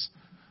sometimes.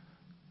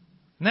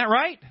 Isn't that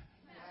right?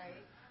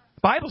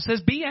 The Bible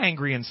says be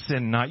angry and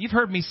sin not. You've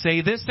heard me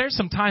say this. There's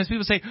sometimes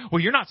people say, well,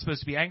 you're not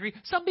supposed to be angry.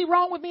 Something be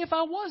wrong with me if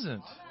I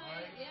wasn't.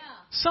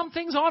 Some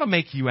things ought to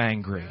make you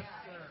angry.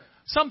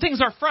 Some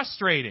things are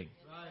frustrating.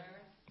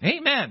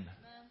 Amen.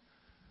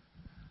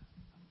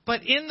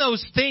 But in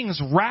those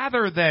things,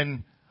 rather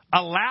than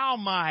allow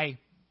my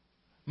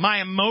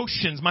my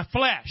emotions, my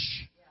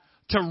flesh,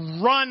 to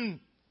run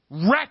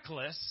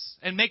reckless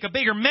and make a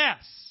bigger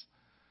mess.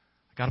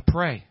 I got to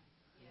pray.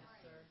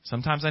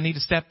 Sometimes I need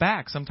to step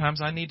back.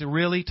 Sometimes I need to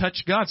really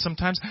touch God.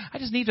 Sometimes I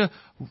just need to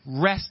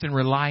rest and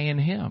rely in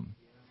Him.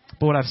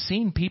 But what I've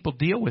seen people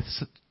deal with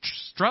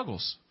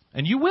struggles,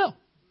 and you will.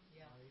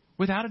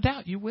 Without a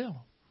doubt, you will.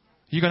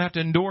 You're going to have to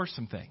endure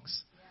some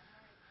things.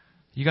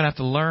 You're going to have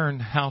to learn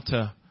how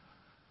to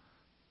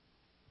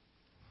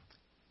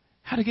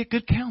get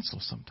good counsel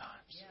sometimes.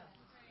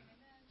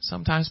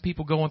 Sometimes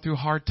people going through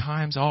hard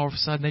times, all of a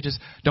sudden they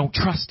just don't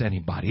trust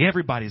anybody.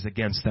 Everybody's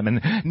against them.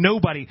 And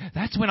nobody,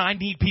 that's when I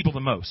need people the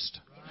most.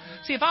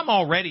 See, if I'm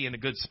already in a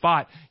good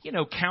spot,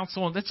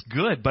 counsel, that's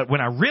good. But when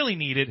I really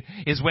need it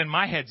is when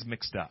my head's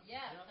mixed up. Yeah,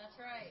 that's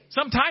right.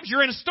 Sometimes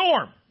you're in a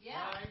storm. Yeah.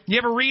 You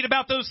ever read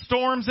about those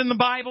storms in the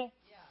Bible?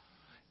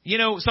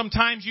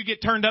 Sometimes you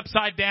get turned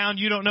upside down.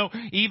 You don't know.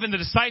 Even the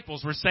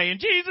disciples were saying,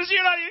 Jesus,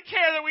 you don't even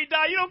care that we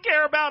die. You don't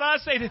care about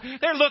us.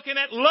 They're looking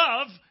at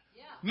love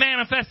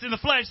manifest in the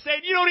flesh, saying,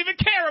 you don't even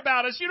care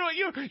about us. You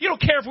don't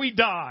care if we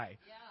die.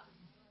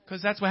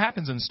 Because that's what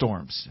happens in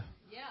storms.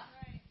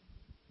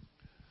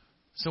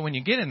 So when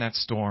you get in that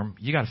storm,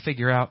 you got to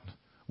figure out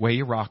where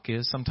your rock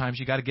is. Sometimes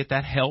you got to get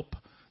that help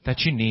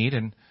that you need.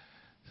 And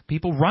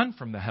people run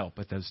from the help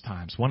at those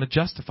times, want to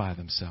justify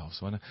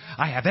themselves.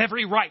 I have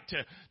every right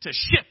to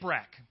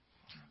shipwreck.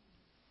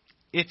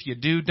 If you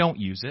do, don't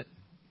use it.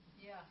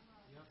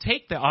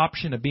 Take the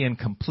option of being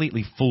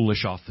completely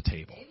foolish off the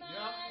table.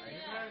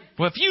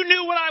 Well, if you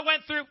knew what I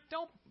went through,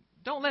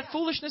 don't let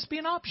foolishness be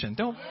an option.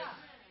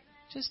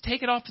 Just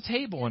take it off the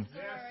table and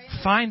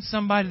find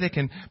somebody that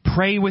can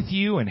pray with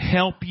you and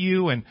help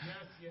you, and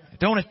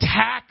don't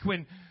attack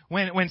when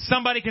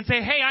somebody can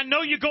say, hey, I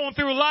know you're going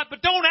through a lot,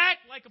 but don't act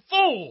like a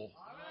fool.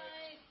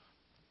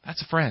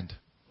 That's a friend.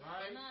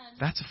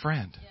 That's a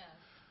friend.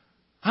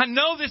 I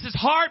know this is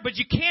hard, but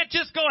you can't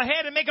just go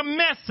ahead and make a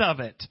mess of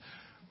it.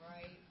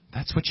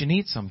 That's what you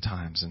need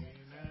sometimes.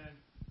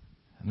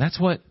 And that's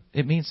what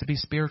it means to be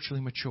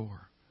spiritually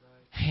mature.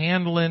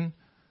 Handling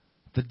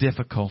the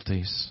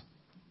difficulties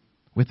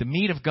with the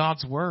meat of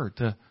God's Word,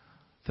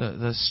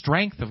 the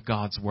strength of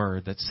God's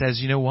Word that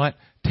says, you know what?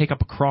 Take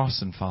up a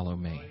cross and follow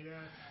me.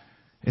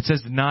 It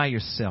says deny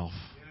yourself.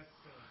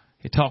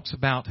 It talks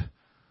about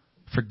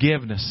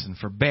forgiveness and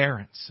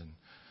forbearance and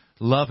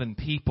loving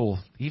people,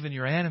 even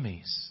your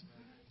enemies.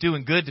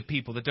 Doing good to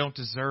people that don't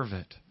deserve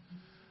it.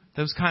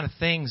 Those kind of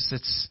things,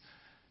 it's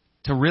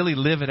to really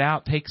live it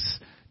out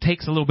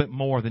takes a little bit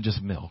more than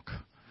just milk.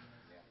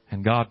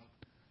 And God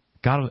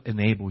will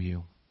enable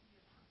you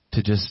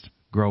to just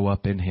grow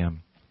up in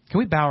Him. Can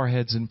we bow our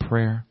heads in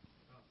prayer?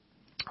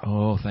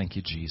 Oh, thank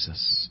you,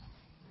 Jesus.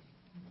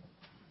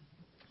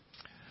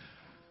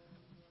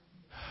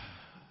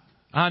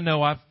 I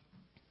know I'm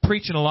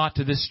preaching a lot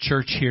to this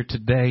church here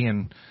today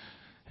and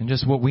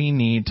just what we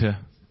need to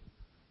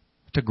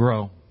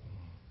grow.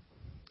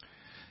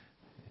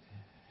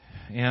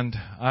 And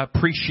I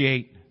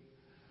appreciate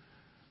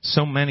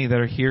so many that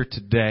are here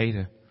today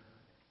to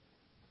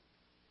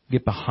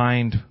get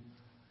behind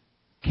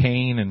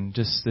Cain and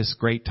just this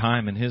great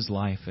time in his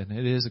life. And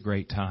it is a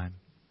great time.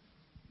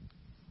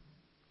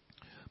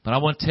 But I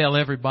want to tell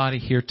everybody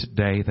here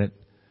today that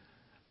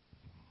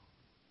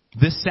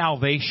this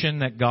salvation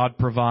that God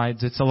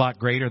provides, it's a lot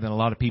greater than a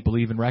lot of people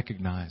even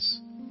recognize.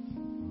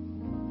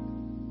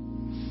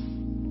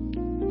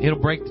 It'll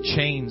break the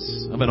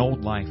chains of an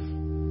old life.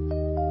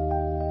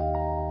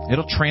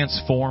 It'll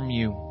transform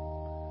you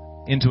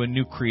into a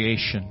new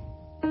creation.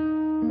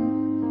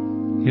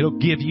 It'll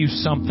give you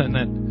something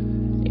that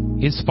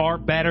is far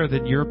better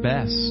than your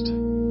best.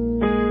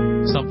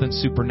 Something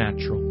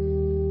supernatural.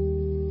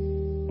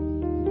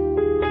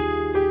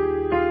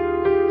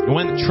 And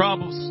when the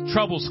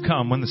troubles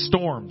come, when the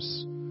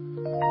storms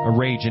are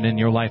raging in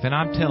your life, and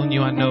I'm telling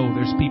you, I know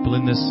there's people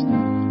in this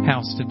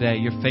house today,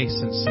 you're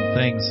facing some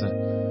things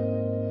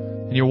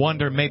and you're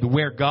wondering maybe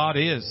where God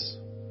is.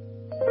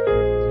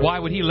 Why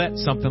would He let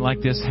something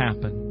like this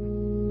happen?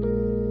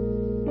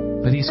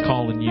 But He's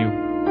calling you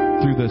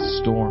through this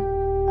storm.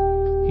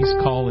 He's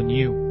calling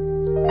you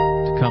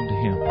to come to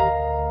Him.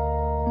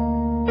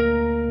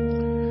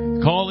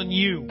 Calling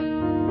you.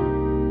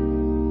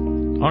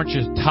 Aren't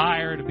you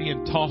tired of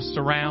being tossed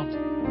around?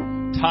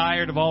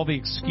 Tired of all the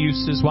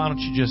excuses? Why don't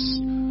you just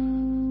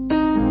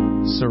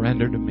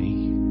surrender to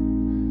me?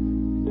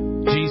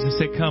 Jesus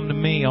said, come to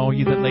me, all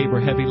you that labor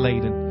heavy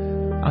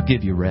laden. I'll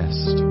give you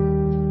rest.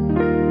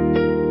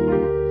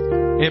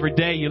 Every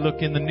day you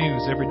look in the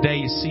news. Every day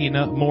you see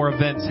more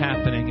events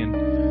happening. And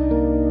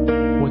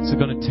what's it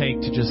going to take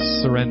to just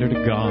surrender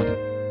to God?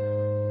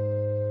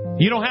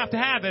 You don't have to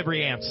have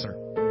every answer.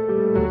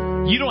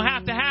 You don't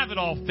have to have it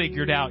all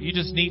figured out. You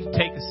just need to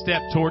take a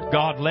step toward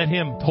God. Let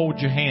Him hold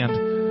your hand.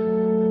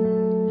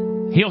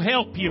 He'll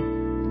help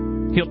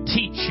you. He'll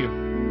teach you.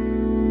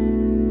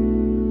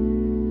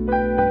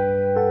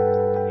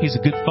 He's a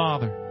good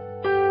Father.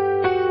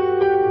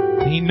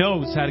 He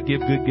knows how to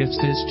give good gifts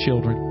to His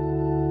children.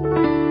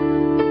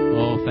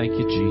 Oh, thank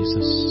you,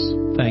 Jesus.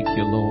 Thank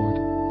you,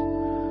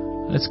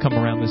 Lord. Let's come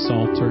around this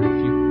altar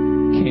if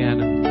you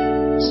can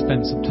and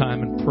spend some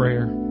time in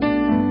prayer.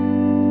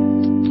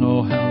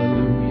 Oh,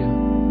 hallelujah.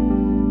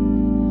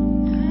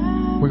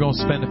 We're going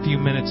to spend a few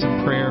minutes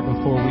in prayer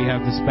before we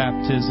have this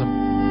baptism.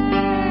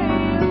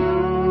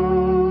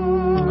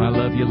 I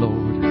love you,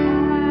 Lord.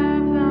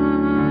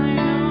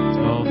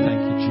 Oh, thank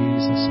you,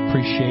 Jesus.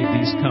 Appreciate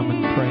these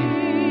coming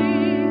praying.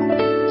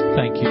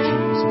 Thank you,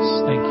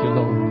 Jesus. Thank you,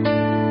 Lord.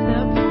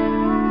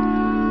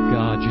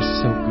 God, you're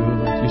so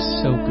good. You're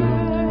so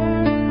good.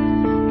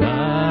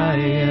 I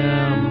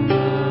am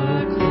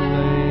the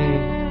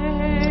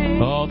clay.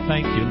 Oh,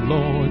 thank you,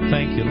 Lord.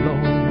 Thank you,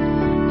 Lord.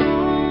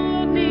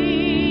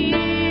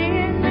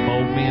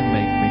 Mold me and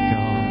make me,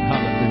 God.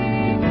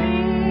 Hallelujah.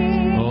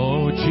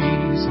 Oh,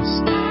 Jesus.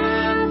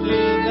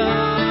 After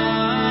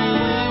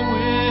thy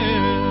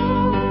will.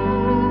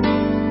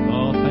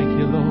 Oh, thank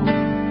you, Lord.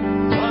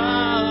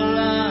 While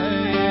I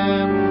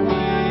am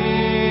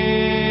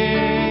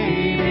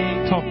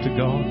waiting. Talk to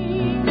God.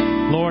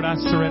 Lord, I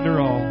surrender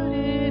all.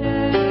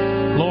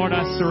 Lord,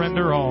 I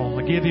surrender all.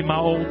 I give you my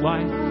old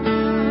life.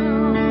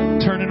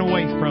 Turning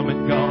away from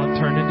it, God.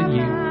 Turning to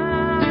you.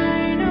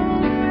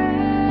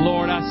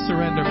 Lord, I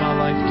surrender my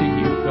life to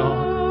you,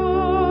 God.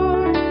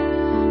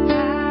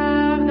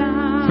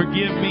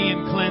 Forgive me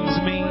and cleanse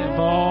me of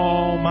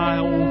all my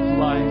old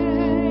life.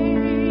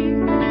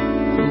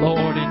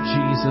 Lord, in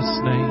Jesus'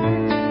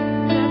 name.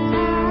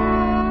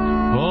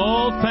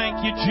 Oh,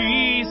 thank you,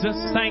 Jesus.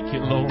 Thank you,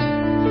 Lord.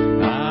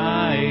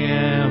 I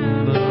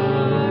am the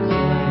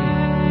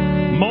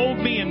clay. Mold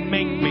me and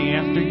make me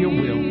after your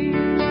will.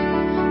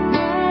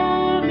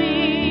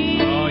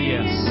 Oh,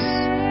 yes.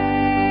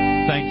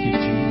 Thank you,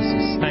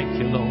 Jesus. Thank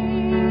you, Lord.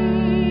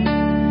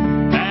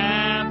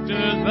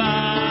 After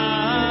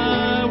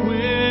thy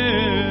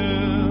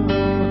will.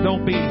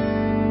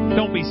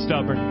 Don't be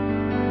stubborn.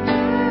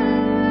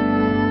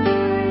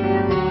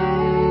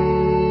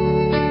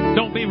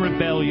 Don't be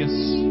rebellious.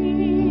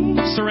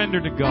 Surrender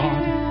to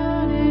God.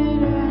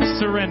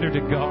 Surrender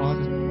to God.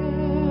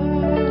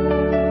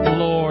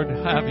 Lord,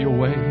 have your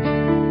way.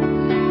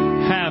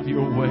 Have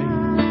your way.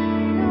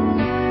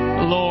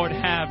 Lord,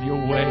 have your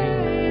way.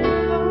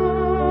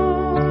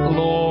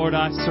 Lord,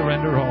 I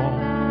surrender all.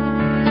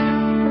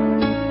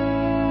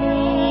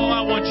 Oh,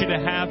 I want you to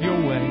have your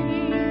way.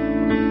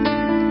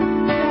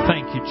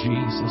 Thank you,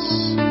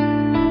 Jesus.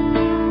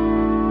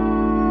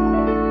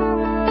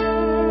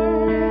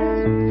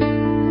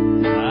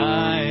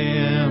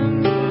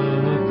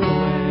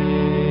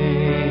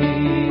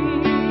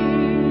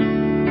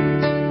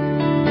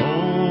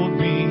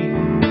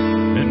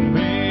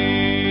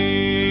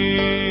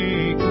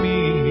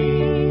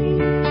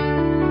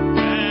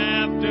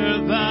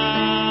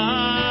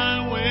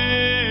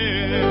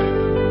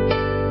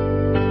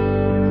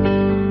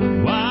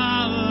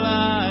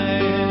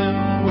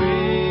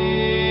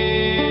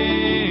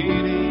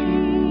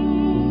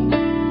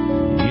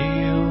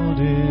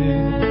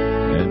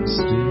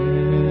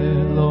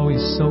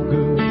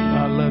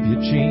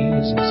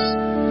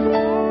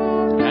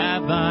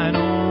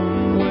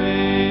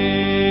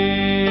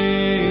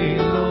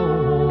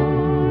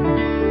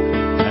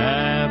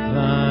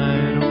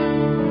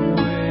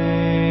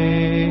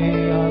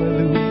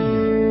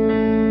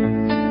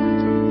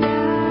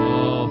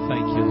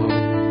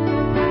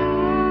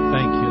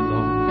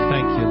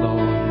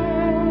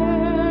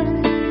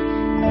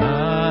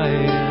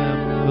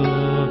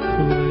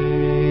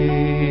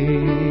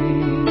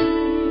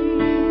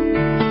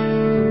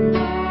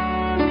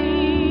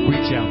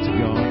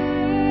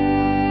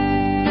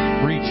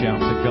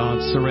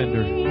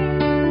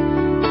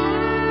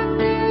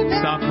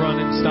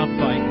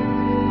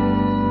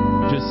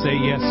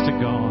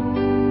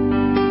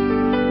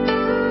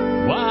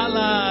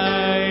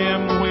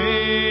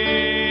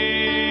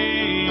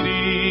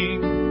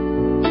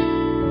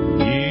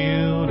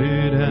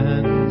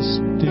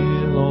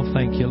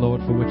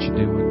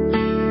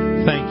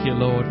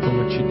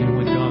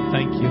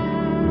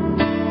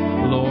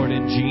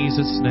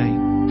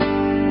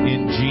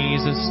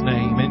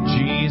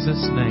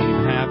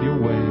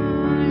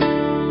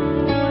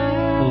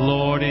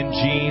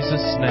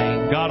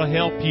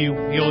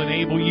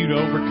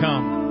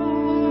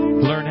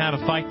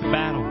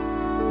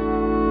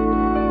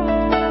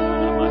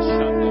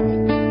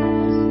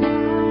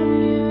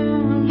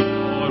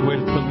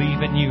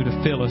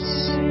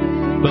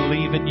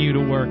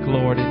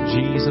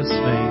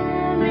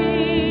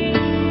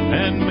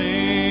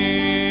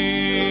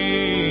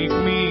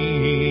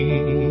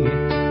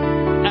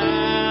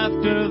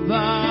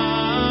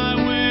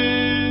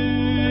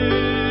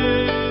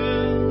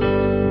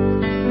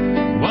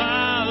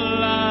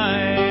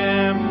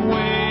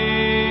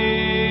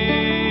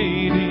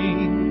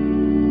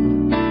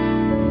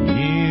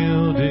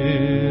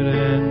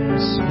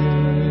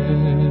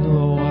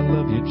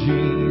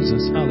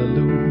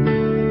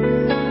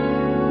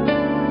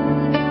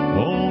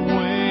 Oh,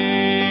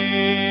 way,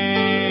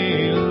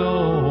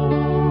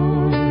 Lord.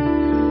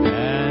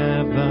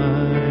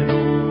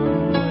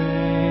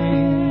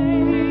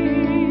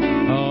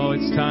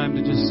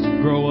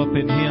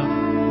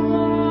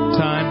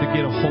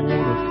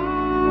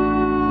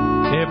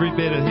 every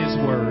bit of His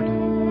Word.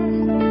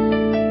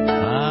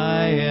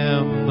 I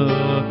am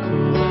the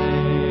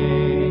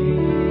clay.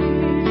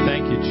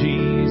 Thank you,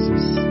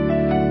 Jesus.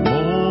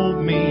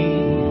 Mold me,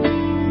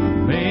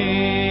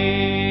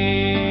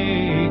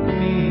 make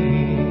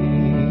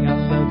me. I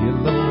love you,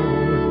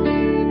 Lord.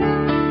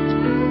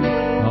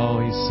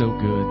 Oh, He's so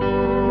good.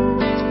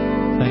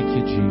 Thank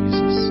you,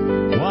 Jesus.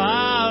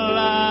 While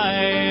I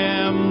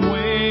am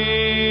waiting,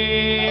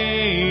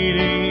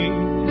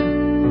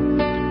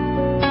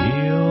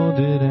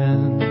 yielded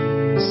and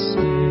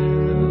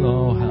still.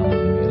 Oh,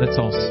 hallelujah. Let's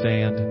all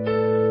stand.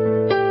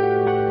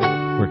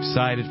 We're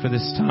excited for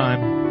this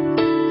time.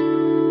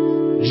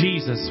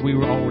 Jesus, we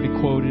were already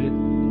quoted it,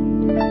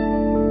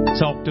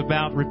 talked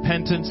about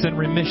repentance and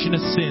remission of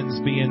sins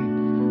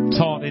being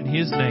taught in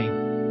His name.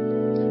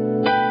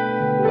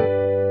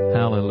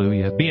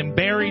 Hallelujah. Being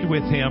buried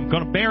with Him.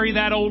 Going to bury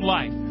that old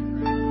life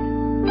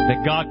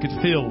that God could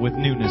fill with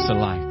newness of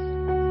life.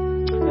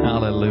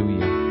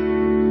 Hallelujah.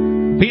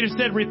 Peter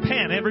said,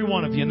 repent, every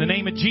one of you, in the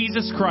name of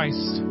Jesus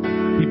Christ.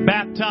 Be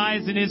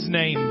baptized in His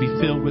name. Be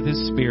filled with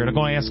His Spirit. I'm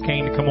going to ask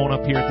Kane to come on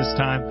up here at this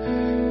time.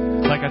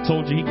 Like I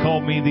told you, he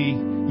called me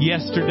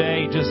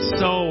yesterday just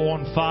so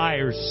on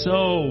fire,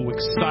 so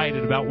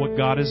excited about what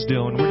God is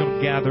doing. We're going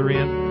to gather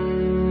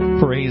in.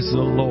 Praise the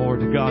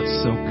Lord. God's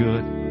so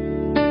good.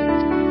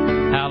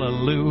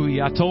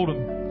 Hallelujah. I told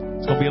him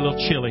it's going to be a little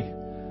chilly,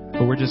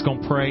 but we're just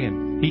going to pray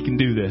and He can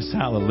do this.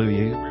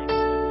 Hallelujah.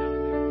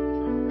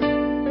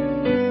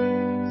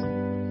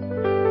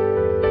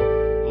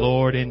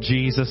 Lord, in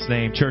Jesus'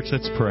 name. Church,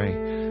 let's pray.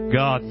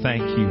 God,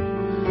 thank you.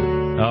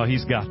 Oh,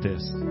 He's got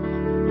this.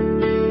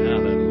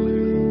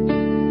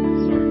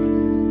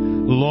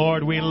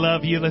 Lord, we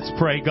love you. Let's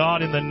pray.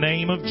 God, in the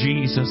name of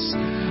Jesus.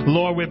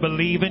 Lord, we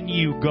believe in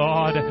you,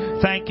 God.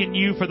 Thanking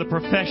you for the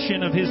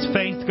profession of His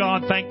faith,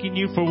 God. Thanking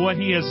you for what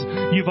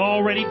you've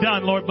already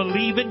done. Lord,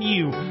 believe in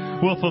you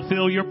will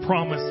fulfill your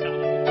promise.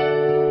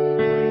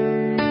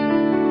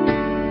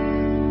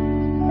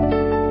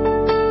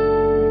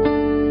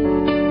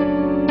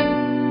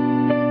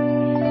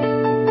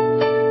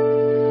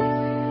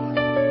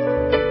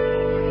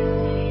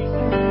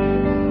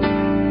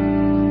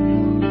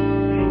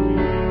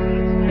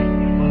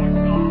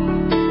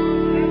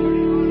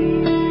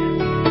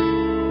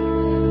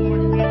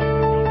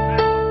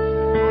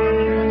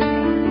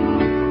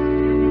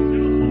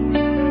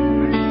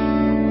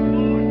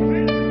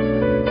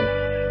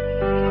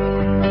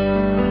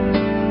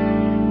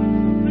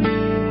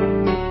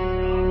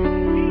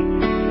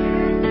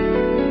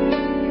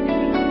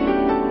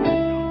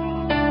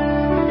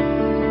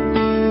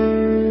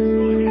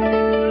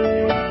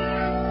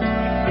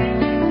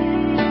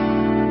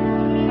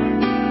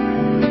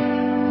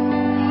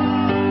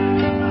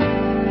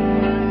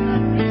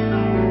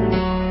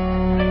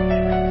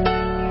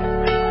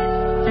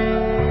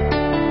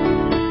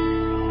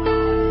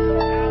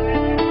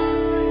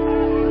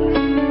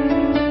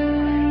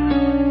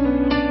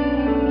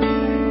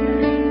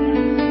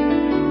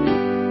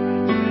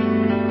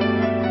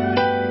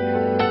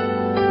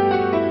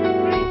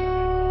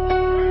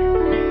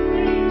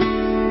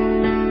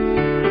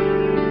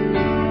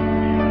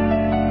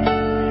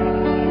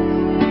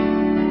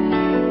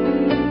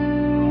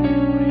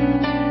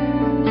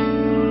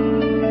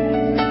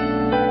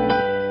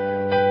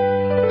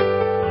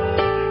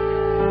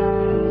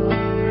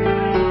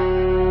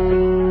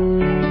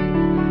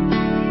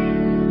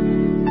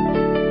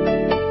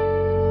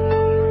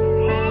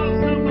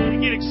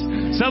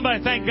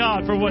 Somebody thank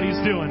God for what He's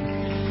doing.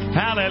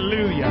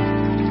 Hallelujah.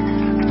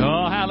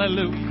 Oh,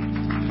 hallelujah.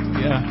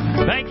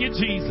 Yeah. Thank you,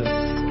 Jesus.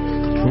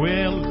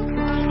 Well,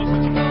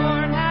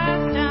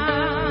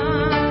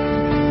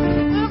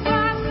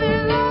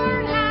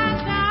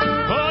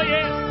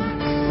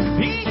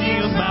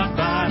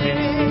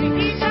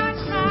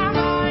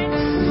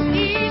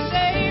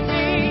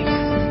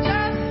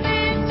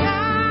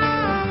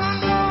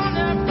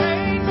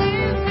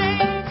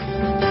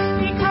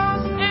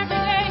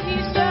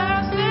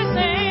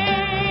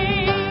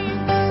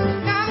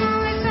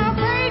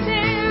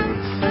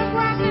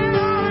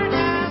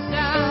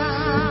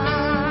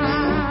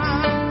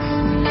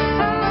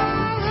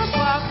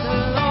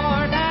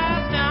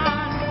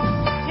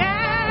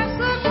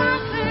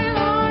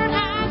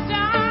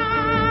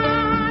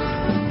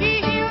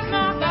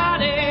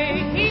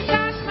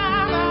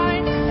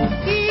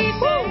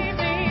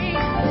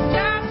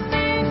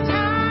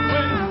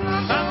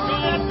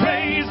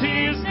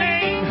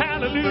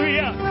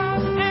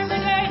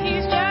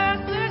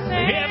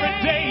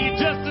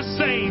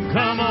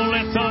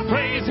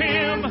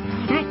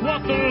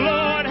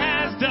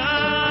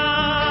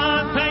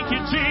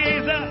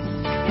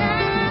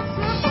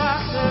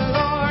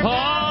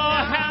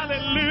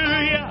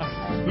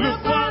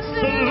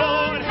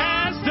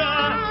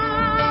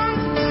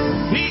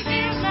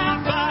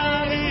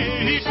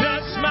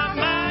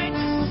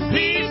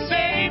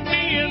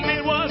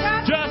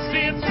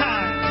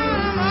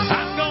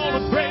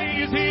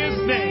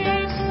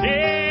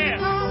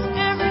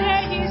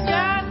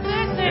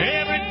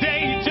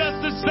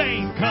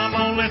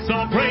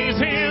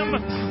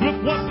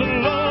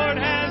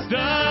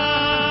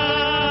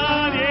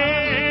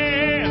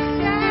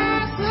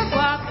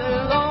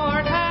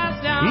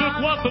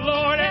 what the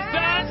Lord has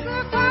done.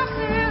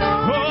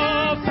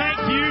 Oh, thank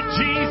you,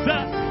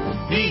 Jesus.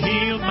 He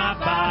healed my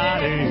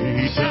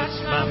body. He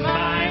touched my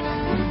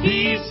mind.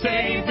 He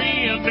saved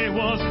me, and it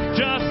was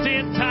just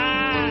in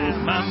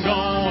time. I'm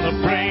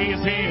gonna praise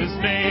His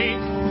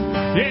name.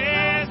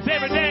 Yes,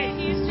 every day.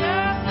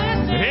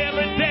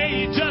 Every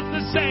day He's just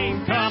the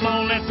same. Come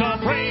on, let's all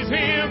praise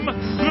Him.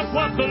 Look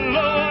what the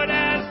Lord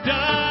has done.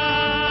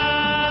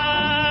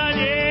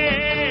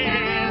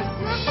 Yes.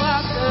 Look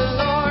what the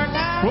Lord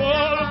has done.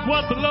 Oh, look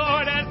what the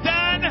Lord has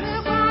done.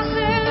 Look what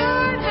the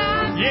Lord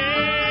has done.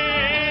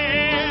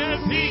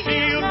 Yes, He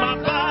healed my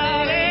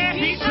body.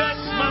 He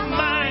touched my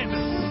mind.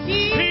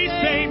 He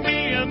saved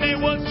me, and it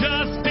was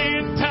just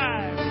in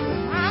time.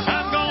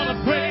 I'm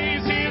gonna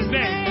praise His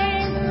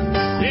name.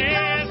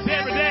 Yes,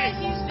 every day.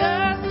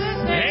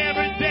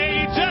 Every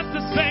day just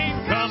the same.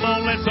 Come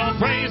on, let's all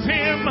praise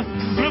Him.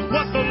 Look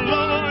what the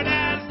Lord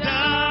has done.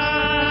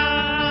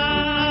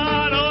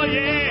 Oh,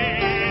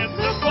 yes.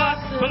 Look what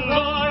the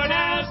Lord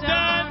has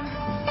done.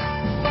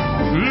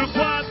 Look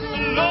what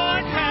the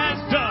Lord has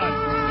done.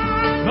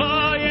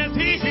 Oh, yes,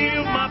 He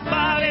healed my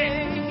body.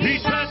 He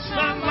touched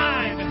my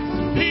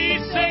mind. He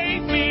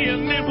saved me,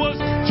 and it was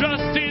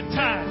just in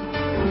time.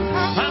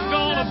 I'm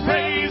gonna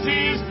praise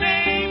His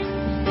name.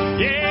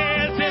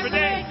 Yes, every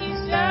day.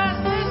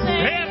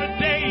 Every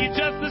day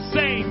just the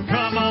same.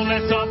 Come on,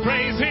 let's all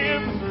praise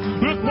Him.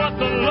 Look what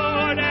the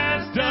Lord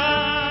has done.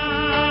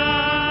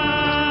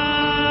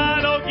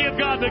 Oh, give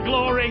God the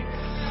glory.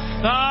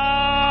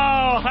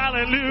 Oh,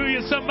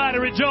 hallelujah. Somebody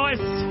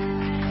rejoice.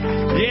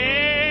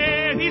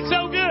 Yeah, He's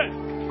so good.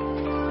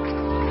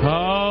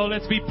 Oh,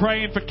 let's be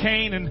praying for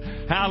Cain, and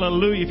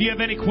hallelujah. If you have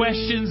any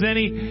questions,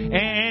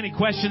 any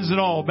questions at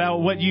all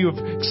about what you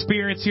have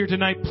experienced here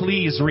tonight,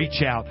 please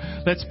reach out.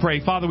 Let's pray.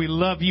 Father, we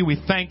love You. We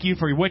thank You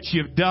for what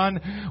You've done.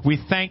 We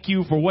thank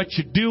You for what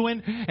You're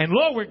doing. And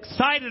Lord, we're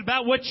excited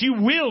about what You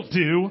will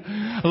do.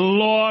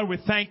 Lord, we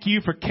thank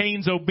You for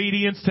Cain's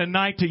obedience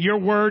tonight to Your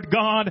word,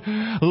 God.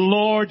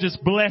 Lord,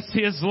 just bless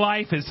his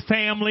life, his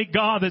family,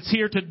 God, that's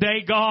here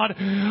today, God.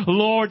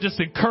 Lord, just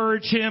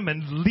encourage him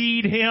and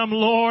lead him,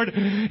 Lord,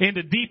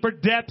 into deeper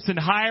depths and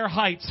higher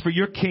heights for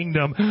Your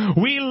kingdom.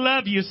 We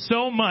love You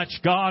so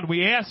much, God.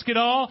 We ask it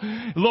all.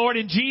 Lord,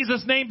 in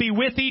Jesus' name, be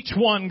with each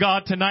one,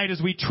 God, tonight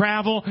as we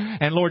travel.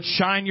 And Lord,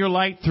 shine Your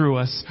light through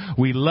us.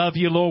 We love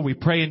You, Lord. We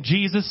pray in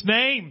Jesus'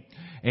 name.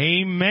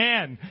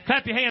 Amen. Clap your hands.